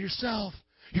to do it for yourself.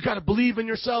 You got to believe in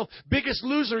yourself. Biggest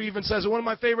Loser even says it, one of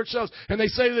my favorite shows. And they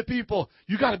say to the people,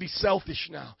 you got to be selfish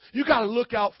now. You got to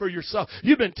look out for yourself.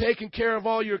 You've been taking care of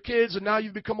all your kids and now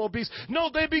you've become obese. No,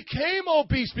 they became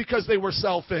obese because they were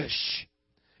selfish.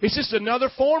 It's just another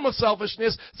form of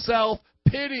selfishness,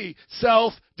 self-pity,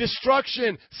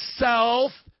 self-destruction,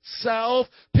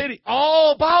 self-pity.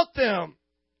 All about them.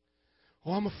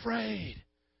 Oh, I'm afraid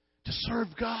to serve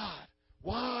God.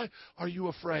 Why are you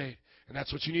afraid? And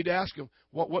that's what you need to ask them.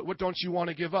 What don't you want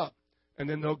to give up? And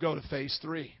then they'll go to phase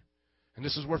 3. And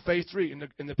this is where phase 3,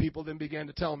 and the people then began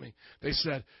to tell me. They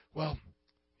said, and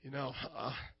they're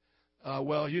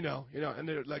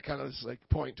like kind of just like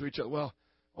pointing to each other.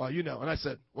 And I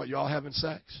said, what, you all having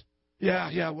sex?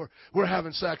 Yeah, we're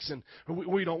having sex, and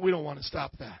we don't want to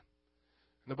stop that.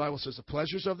 And the Bible says the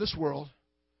pleasures of this world,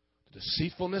 the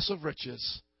deceitfulness of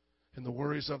riches, and the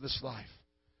worries of this life.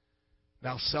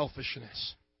 Now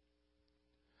selfishness.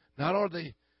 Not are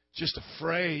they just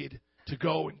afraid to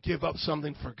go and give up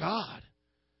something for God,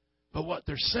 but what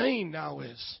they're saying now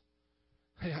is,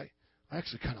 hey, I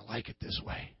actually kind of like it this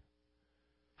way.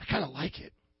 I kind of like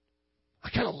it. I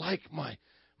kind of like my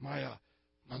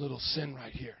little sin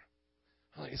right here.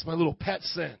 It's my little pet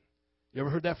sin. You ever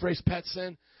heard that phrase, pet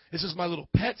sin? This is my little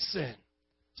pet sin.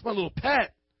 It's my little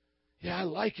pet. Yeah, I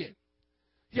like it.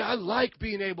 Yeah, I like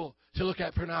being able to look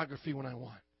at pornography when I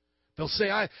want. They'll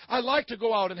say, I like to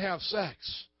go out and have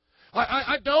sex.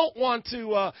 I don't want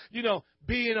to,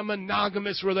 be in a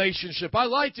monogamous relationship. I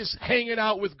like just hanging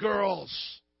out with girls.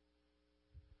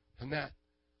 And that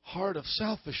heart of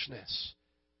selfishness,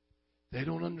 they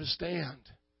don't understand,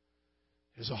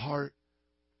 is a heart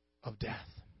of death.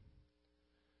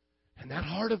 And that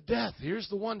heart of death, here's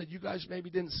the one that you guys maybe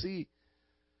didn't see.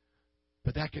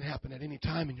 But that can happen at any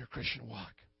time in your Christian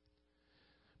walk.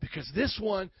 Because this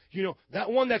one, that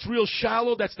one that's real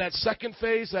shallow, that's that second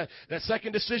phase, that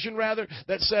second decision rather,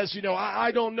 that says,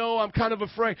 I don't know, I'm kind of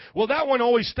afraid. Well, that one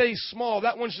always stays small.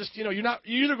 That one's just, you're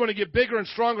either going to get bigger and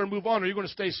stronger and move on, or you're going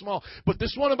to stay small. But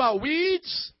this one about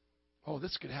weeds,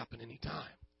 this could happen anytime.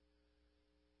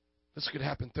 This could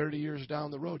happen 30 years down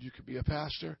the road. You could be a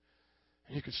pastor,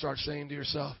 and you could start saying to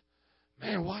yourself,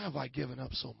 man, why have I given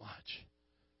up so much?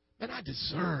 Man, I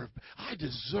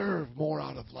deserve more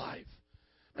out of life.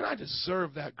 Man, I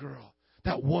deserve that girl,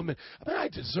 that woman. Man, I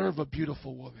deserve a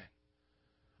beautiful woman.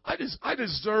 I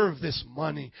deserve this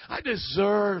money. I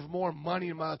deserve more money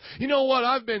in my life. You know what?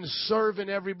 I've been serving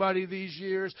everybody these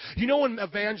years. You know when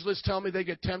evangelists tell me they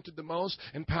get tempted the most,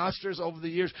 and pastors over the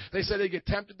years, they say they get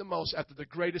tempted the most after the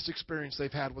greatest experience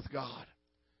they've had with God.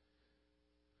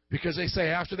 Because they say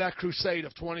after that crusade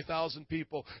of 20,000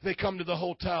 people, they come to the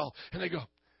hotel and they go,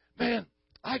 man,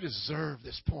 I deserve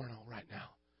this porno right now.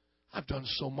 I've done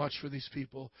so much for these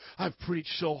people. I've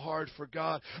preached so hard for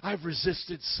God. I've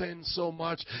resisted sin so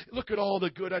much. Look at all the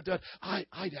good I've done. I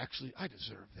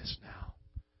deserve this now.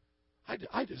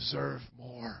 I deserve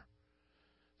more.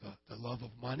 The love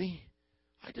of money,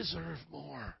 I deserve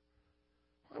more.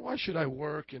 Why should I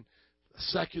work in a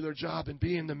secular job and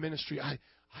be in the ministry? I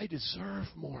deserve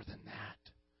more than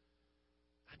that.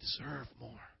 I deserve more.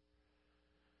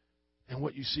 And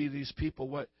what you see these people,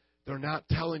 what they're not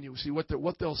telling you. See, what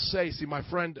they'll say. See, my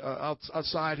friend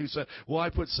outside who said, well, I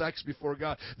put sex before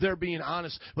God. They're being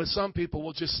honest. But some people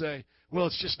will just say, well,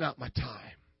 it's just not my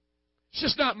time. It's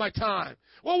just not my time.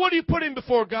 Well, what do you put in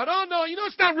before God? Oh, no,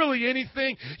 it's not really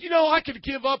anything. I could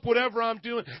give up whatever I'm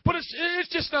doing. But it's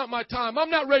just not my time. I'm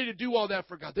not ready to do all that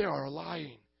for God. They are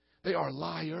lying. They are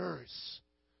liars.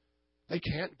 They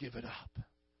can't give it up.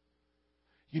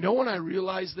 When I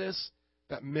realized this,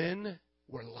 that men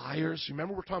were liars.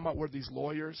 Remember we're talking about we're these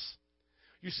lawyers?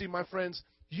 You see, my friends,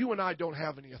 you and I don't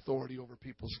have any authority over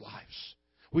people's lives.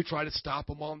 We try to stop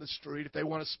them on the street. If they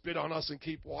want to spit on us and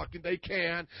keep walking, they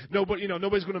can. Nobody's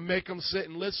going to make them sit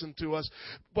and listen to us.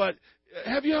 But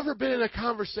have you ever been in a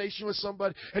conversation with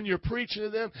somebody and you're preaching to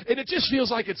them and it just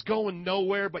feels like it's going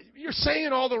nowhere, but you're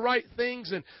saying all the right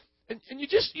things and you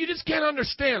just can't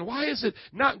understand. Why is it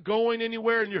not going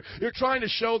anywhere? And you're trying to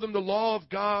show them the law of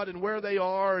God and where they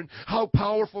are and how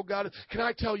powerful God is. Can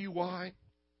I tell you why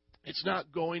it's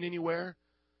not going anywhere?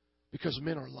 Because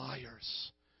men are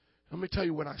liars. Let me tell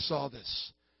you when I saw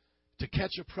this. To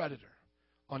Catch a Predator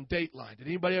on Dateline. Did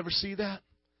anybody ever see that?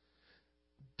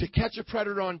 To Catch a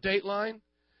Predator on Dateline,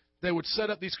 they would set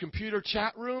up these computer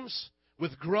chat rooms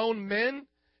with grown men,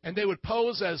 and they would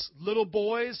pose as little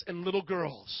boys and little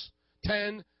girls.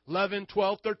 10, 11,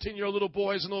 12, 13-year-old little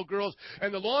boys and little girls.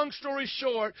 And the long story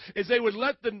short is they would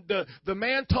let the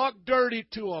man talk dirty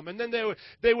to them. And then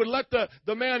they would let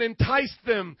the man entice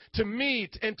them to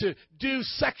meet and to do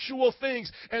sexual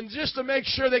things. And just to make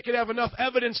sure they could have enough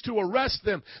evidence to arrest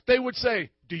them, they would say,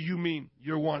 do you mean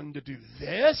you're wanting to do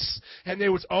this? And they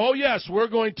would say, oh, yes, we're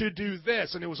going to do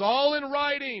this. And it was all in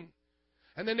writing.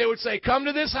 And then they would say, come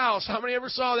to this house. How many ever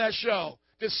saw that show?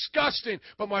 Disgusting.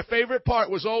 But my favorite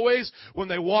part was always when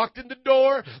they walked in the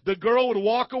door, the girl would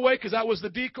walk away because that was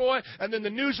the decoy, and then the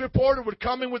news reporter would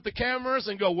come in with the cameras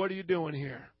and go, what are you doing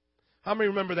here? How many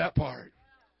remember that part?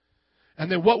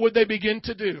 And then what would they begin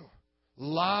to do?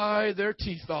 Lie their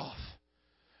teeth off.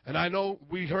 And I know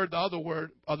we heard the other word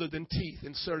other than teeth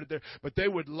inserted there, but they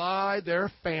would lie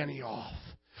their fanny off.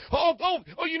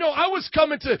 I was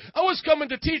coming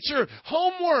to teach her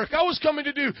homework. I was coming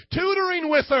to do tutoring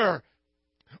with her.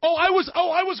 I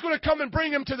was going to come and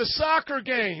bring him to the soccer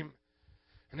game.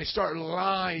 And they start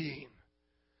lying.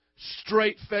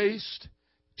 Straight-faced.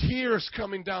 Tears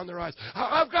coming down their eyes.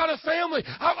 I've got a family.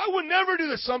 I would never do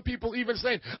this. Some people even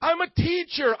saying, I'm a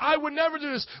teacher. I would never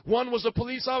do this. One was a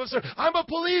police officer. I'm a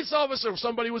police officer.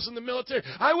 Somebody was in the military.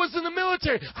 I was in the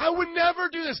military. I would never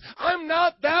do this. I'm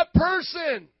not that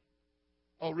person.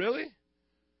 Oh, really?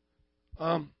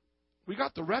 We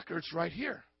got the records right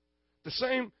here. The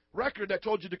same record that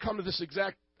told you to come to this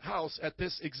exact house at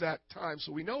this exact time.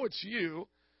 So we know it's you.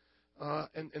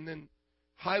 And then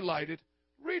highlighted.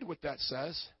 Read what that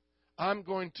says. I'm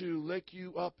going to lick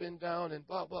you up and down and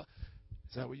blah, blah.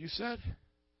 Is that what you said?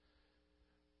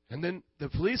 And then the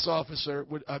police officer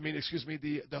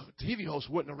the TV host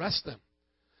wouldn't arrest them.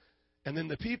 And then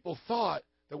the people thought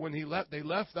that when they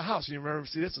left the house. You remember,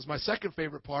 see, this is my second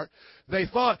favorite part. They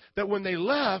thought that when they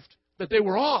left, that they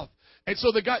were off. And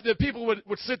so the people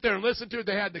would sit there and listen to it.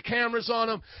 They had the cameras on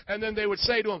them, and then they would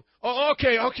say to him, "Oh,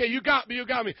 okay, you got me.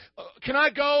 Can I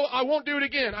go? I won't do it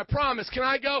again. I promise. Can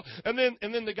I go?" And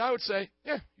then the guy would say,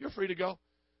 "Yeah, you're free to go.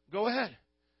 Go ahead."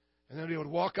 And then he would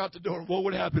walk out the door. What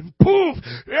would happen? Poof!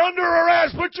 You're under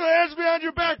arrest. Put your hands behind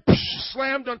your back.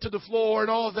 Slammed onto the floor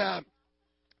and all of that.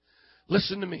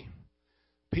 Listen to me.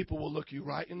 People will look you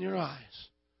right in your eyes.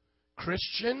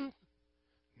 Christian,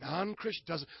 non-Christian,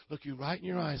 doesn't look you right in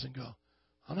your eyes and go,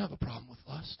 "I don't have a problem with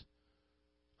lust.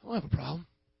 I don't have a problem."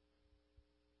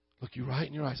 Look you right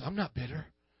in your eyes. "I'm not bitter.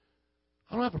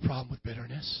 I don't have a problem with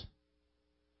bitterness.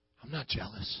 I'm not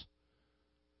jealous."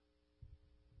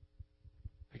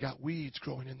 They got weeds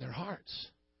growing in their hearts.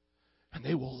 And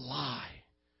they will lie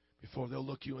before they'll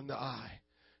look you in the eye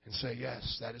and say,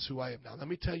 "Yes, that is who I am." Now, let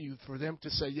me tell you, for them to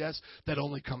say yes, that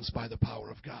only comes by the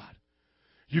power of God.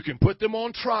 You can put them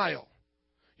on trial.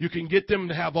 You can get them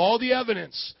to have all the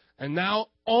evidence. And now,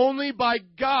 only by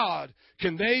God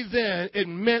can they then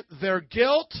admit their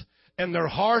guilt and their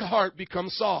hard heart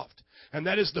becomes soft. And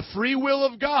that is the free will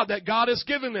of God that God has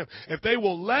given them. If they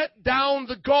will let down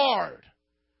the guard,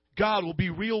 God will be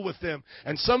real with them.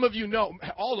 And some of you know,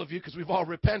 all of you, because we've all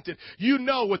repented, you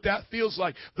know what that feels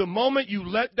like. The moment you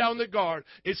let down the guard,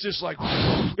 it's just like,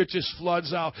 it just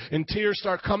floods out. And tears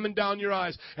start coming down your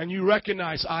eyes. And you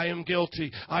recognize, "I am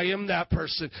guilty. I am that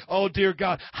person. Oh, dear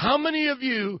God." How many of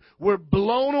you were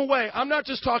blown away? I'm not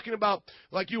just talking about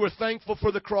like you were thankful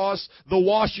for the cross, the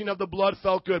washing of the blood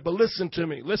felt good. But listen to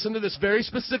me. Listen to this very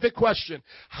specific question.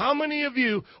 How many of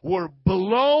you were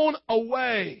blown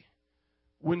away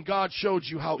when God showed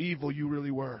you how evil you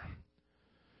really were?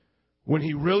 When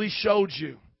He really showed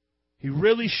you.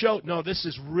 No, this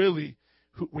is really,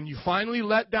 when you finally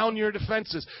let down your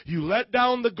defenses, you let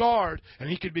down the guard, and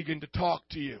He could begin to talk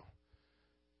to you.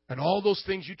 And all those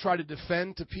things you try to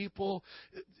defend to people,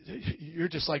 you're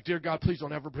just like, "Dear God, please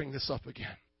don't ever bring this up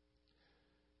again."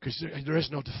 Because there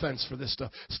is no defense for this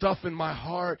stuff. Stuff in my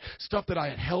heart, stuff that I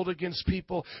had held against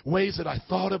people, ways that I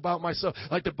thought about myself.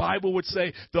 Like the Bible would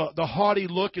say, the haughty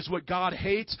look is what God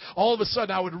hates. All of a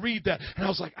sudden, I would read that, and I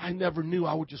was like, I never knew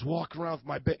I would just walk around with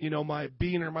my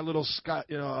beaner, my little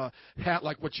hat,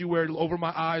 like what you wear over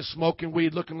my eyes, smoking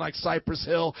weed, looking like Cypress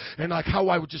Hill, and like how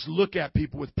I would just look at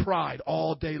people with pride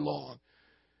all day long.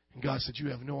 And God said, "You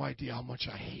have no idea how much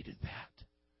I hated that.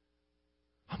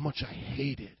 How much I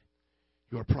hated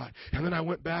your pride." And then I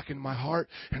went back in my heart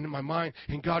and in my mind,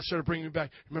 and God started bringing me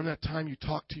back. Remember that time you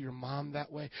talked to your mom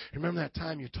that way? Remember that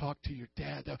time you talked to your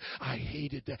dad that way? I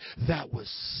hated that. That was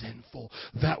sinful.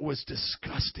 That was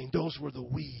disgusting. Those were the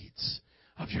weeds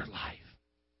of your life.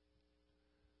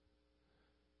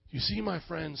 You see, my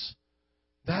friends,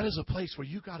 that is a place where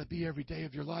you got to be every day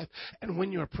of your life. And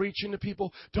when you're preaching to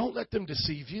people, don't let them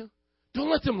deceive you. Don't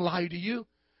let them lie to you.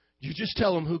 You just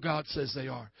tell them who God says they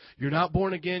are. You're not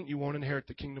born again, you won't inherit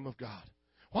the kingdom of God.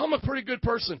 "Well, I'm a pretty good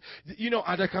person."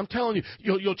 I'm telling you,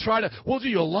 you'll try to, "Well, do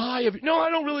you lie?" No,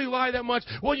 I don't really lie that much.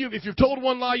 Well, if you're told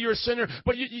one lie, you're a sinner.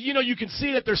 But, you can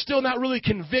see that they're still not really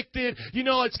convicted.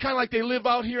 It's kind of like they live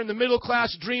out here in the middle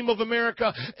class dream of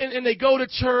America. And they go to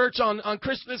church on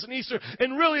Christmas and Easter.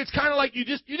 And really, it's kind of like you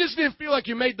just didn't feel like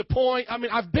you made the point. I mean,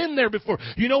 I've been there before.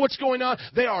 You know what's going on?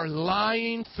 They are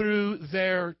lying through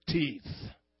their teeth.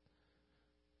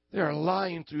 They are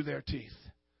lying through their teeth.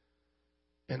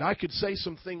 And I could say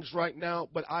some things right now,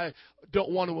 but I don't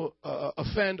want to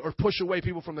offend or push away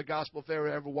people from the gospel if they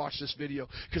ever watch this video.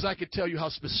 Because I could tell you how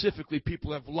specifically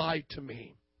people have lied to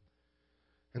me.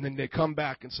 And then they come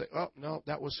back and say, "Oh, no,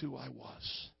 that was who I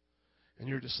was." And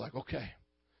you're just like, okay.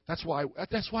 That's why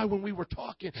when we were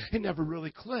talking, it never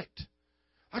really clicked.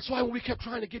 That's why when we kept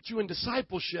trying to get you in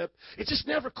discipleship, it just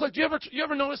never clicked. You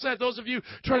ever notice that? Those of you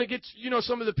trying to get,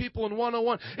 some of the people in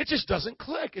 101, it just doesn't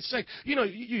click. It's like,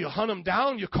 you hunt them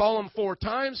down, you call them 4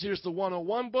 times. Here's the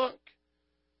 101 book.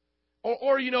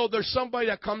 Or there's somebody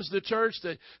that comes to the church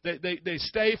that they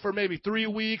stay for maybe 3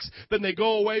 weeks, then they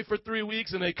go away for 3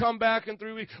 weeks, and they come back in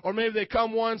 3 weeks, or maybe they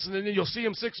come once, and then you'll see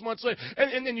them 6 months later,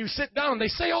 and then you sit down, and they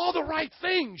say all the right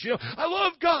things. I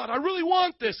love God, I really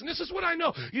want this, and this is what I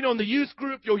know. In the youth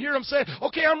group, you'll hear them say,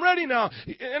 "Okay, I'm ready now,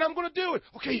 and I'm going to do it."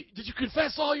 "Okay, did you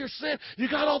confess all your sin? You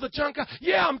got all the junk out?"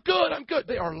 "Yeah, I'm good.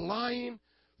 They are lying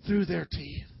through their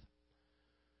teeth.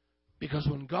 Because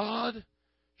when God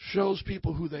shows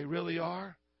people who they really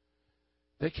are,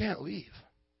 they can't leave.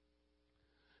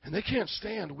 And they can't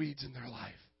stand weeds in their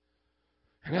life.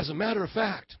 And as a matter of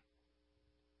fact,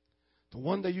 the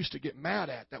one they used to get mad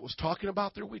at that was talking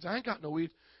about their weeds, "I ain't got no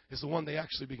weeds," is the one they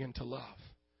actually begin to love.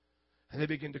 And they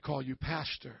begin to call you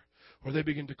pastor, or they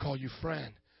begin to call you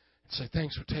friend. Say,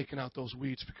 thanks for taking out those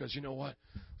weeds, because you know what?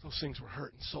 Those things were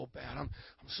hurting so bad. I'm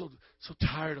so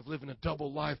tired of living a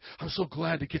double life. I'm so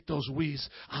glad to get those weeds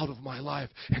out of my life.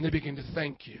 And they begin to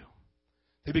thank you.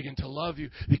 They begin to love you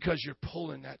because you're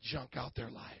pulling that junk out their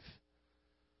life.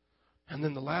 And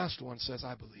then the last one says,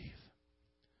 I believe.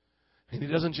 And he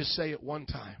doesn't just say it one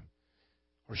time,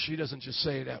 or she doesn't just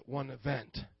say it at one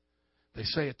event. They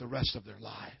say it the rest of their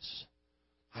lives.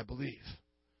 I believe.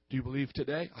 Do you believe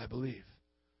today? I believe.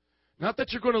 Not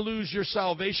that you're going to lose your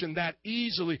salvation that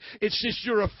easily. It's just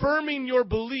you're affirming your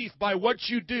belief by what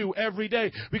you do every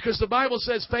day. Because the Bible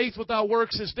says faith without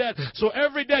works is dead. So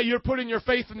every day you're putting your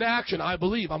faith into action. I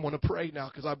believe. I'm going to pray now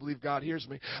because I believe God hears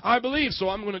me. I believe, so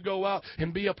I'm going to go out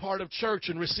and be a part of church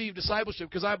and receive discipleship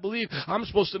because I believe I'm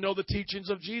supposed to know the teachings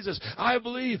of Jesus. I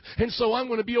believe. And so I'm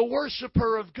going to be a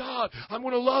worshiper of God. I'm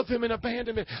going to love Him in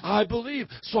abandonment. I believe.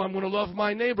 So I'm going to love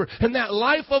my neighbor. And that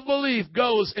life of belief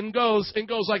goes and goes and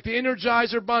goes like the Energizer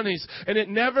bunnies, and it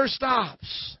never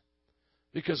stops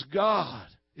because God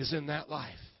is in that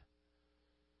life.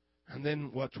 And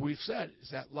then what we've said is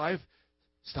that life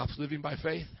stops living by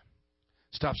faith,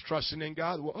 stops trusting in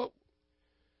God.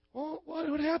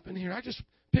 What happened here? I just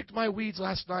picked my weeds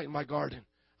last night in my garden.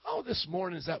 How this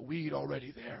morning is that weed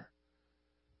already there?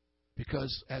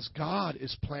 Because as God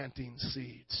is planting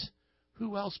seeds,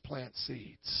 who else plants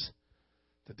seeds?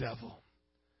 The devil.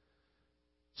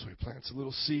 So he plants a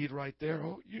little seed right there.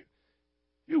 Oh,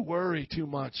 you worry too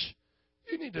much.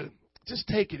 You need to just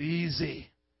take it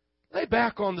easy. Lay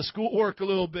back on the schoolwork a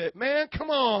little bit. Man, come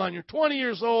on. You're 20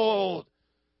 years old.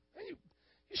 And you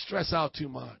stress out too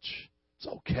much. It's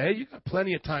okay. You got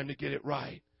plenty of time to get it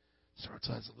right. Starts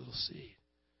out as a little seed.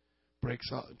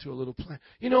 Breaks out into a little plant.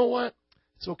 You know what?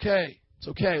 It's okay. It's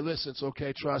okay. Listen, it's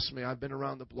okay. Trust me. I've been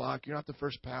around the block. You're not the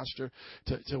first pastor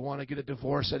to want to get a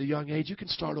divorce at a young age. You can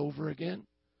start over again.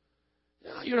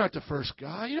 No, you're not the first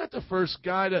guy. You're not the first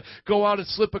guy to go out and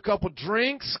slip a couple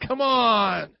drinks. Come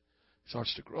on.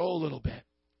 Starts to grow a little bit.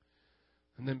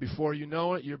 And then before you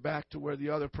know it, you're back to where the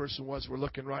other person was. We're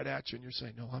looking right at you, and you're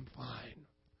saying, no, I'm fine.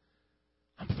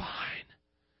 I'm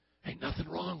fine. Ain't nothing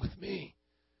wrong with me.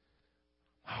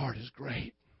 My heart is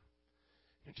great.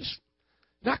 You're just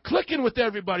not clicking with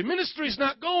everybody. Ministry's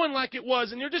not going like it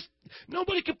was, and you're just,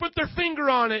 nobody can put their finger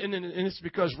on it. And it's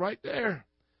because right there,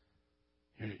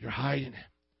 you're hiding it.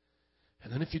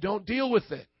 And then if you don't deal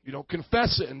with it, you don't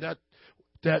confess it, and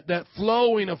that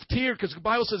flowing of tears, because the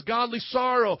Bible says godly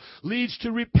sorrow leads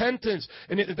to repentance.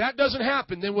 And if that doesn't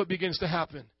happen, then what begins to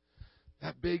happen?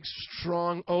 That big,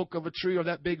 strong oak of a tree or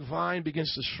that big vine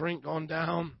begins to shrink on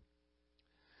down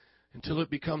until it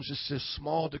becomes just this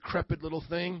small, decrepit little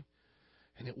thing.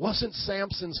 And it wasn't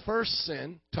Samson's first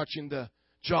sin, touching the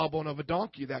jawbone of a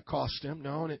donkey, that cost him.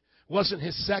 No, and it wasn't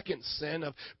his second sin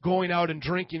of going out and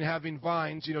drinking, having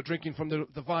vines, drinking from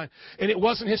the vine. And it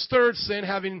wasn't his third sin,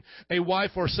 having a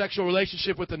wife or a sexual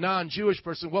relationship with a non-Jewish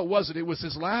person. What was it? It was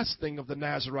his last thing of the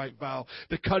Nazirite vow,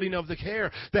 the cutting of the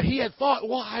hair, that he had thought,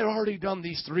 well, I'd already done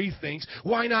these three things.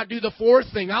 Why not do the fourth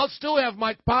thing? I'll still have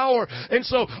my power. And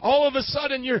so all of a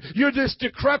sudden you're this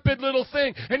decrepit little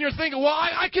thing, and you're thinking, well,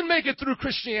 I can make it through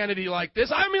Christianity like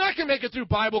this. I can make it through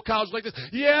Bible college like this.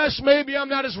 Yes, maybe I'm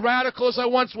not as radical as I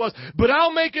once was, but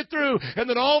I'll make it through. And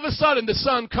then all of a sudden, the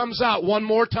sun comes out one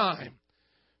more time.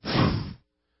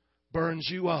 Burns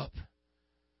you up.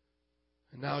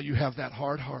 And now you have that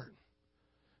hard heart.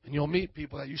 And you'll meet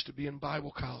people that used to be in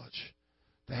Bible college.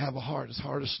 They have a heart as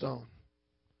hard as stone.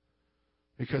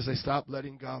 Because they stopped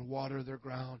letting God water their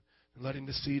ground and letting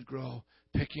the seed grow,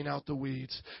 picking out the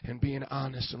weeds and being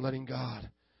honest and letting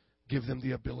God give them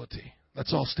the ability.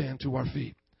 Let's all stand to our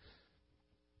feet.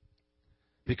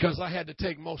 Because I had to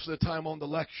take most of the time on the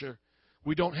lecture,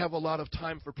 we don't have a lot of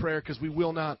time for prayer because we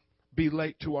will not be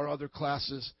late to our other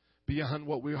classes beyond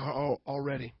what we are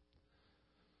already.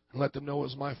 And let them know it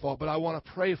was my fault. But I want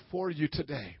to pray for you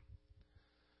today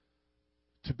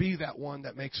to be that one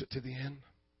that makes it to the end.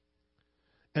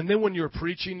 And then when you're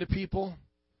preaching to people,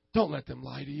 don't let them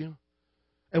lie to you.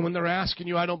 And when they're asking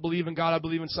you, I don't believe in God, I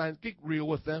believe in science, get real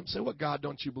with them. Say, what God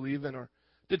don't you believe in? Or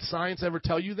did science ever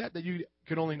tell you that you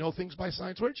can only know things by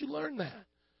science? Where did you learn that?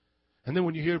 And then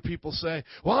when you hear people say,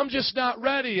 well, I'm just not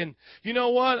ready, and you know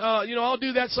what, I'll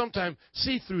do that sometime.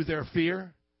 See through their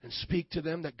fear and speak to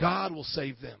them that God will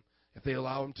save them if they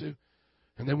allow Him to.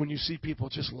 And then when you see people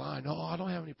just lying, oh, I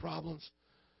don't have any problems,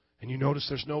 and you notice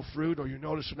there's no fruit, or you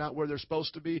notice they're not where they're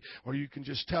supposed to be, or you can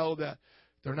just tell that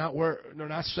they're not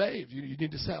saved. You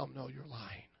need to tell them, no, you're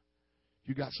lying.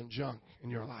 You got some junk in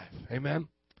your life. Amen?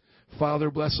 Father,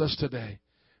 bless us today.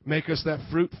 Make us that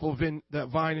fruitful that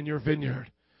vine in your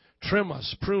vineyard. Trim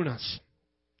us, prune us,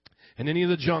 And any of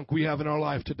the junk we have in our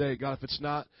life today, God, if it's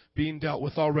not being dealt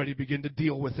with already, begin to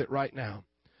deal with it right now.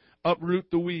 Uproot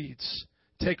the weeds.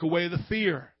 Take away the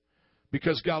fear.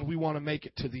 Because, God, we want to make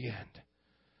it to the end.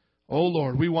 Oh,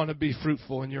 Lord, we want to be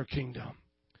fruitful in your kingdom.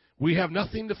 We have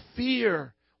nothing to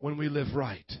fear when we live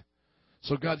right.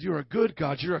 So, God, you're a good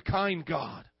God. You're a kind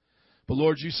God. But,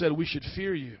 Lord, you said we should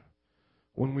fear you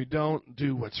when we don't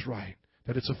do what's right.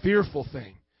 That it's a fearful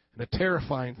thing and a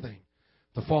terrifying thing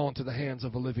to fall into the hands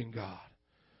of a living God.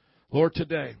 Lord,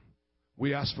 today,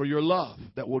 we ask for your love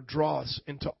that will draw us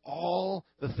into all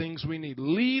the things we need.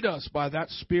 Lead us by that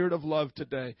spirit of love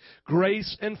today.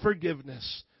 Grace and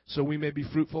forgiveness, so we may be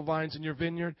fruitful vines in your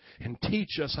vineyard, and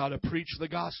teach us how to preach the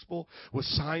gospel with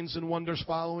signs and wonders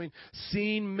following,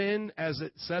 seeing men, as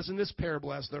it says in this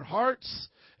parable, as their hearts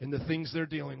and the things they're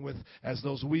dealing with, as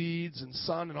those weeds and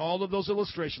sun and all of those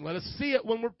illustrations. Let us see it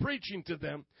when we're preaching to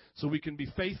them, so we can be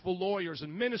faithful lawyers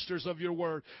and ministers of your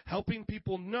word, helping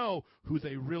people know who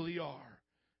they really are.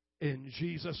 In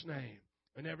Jesus' name.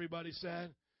 And everybody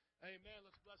said, amen.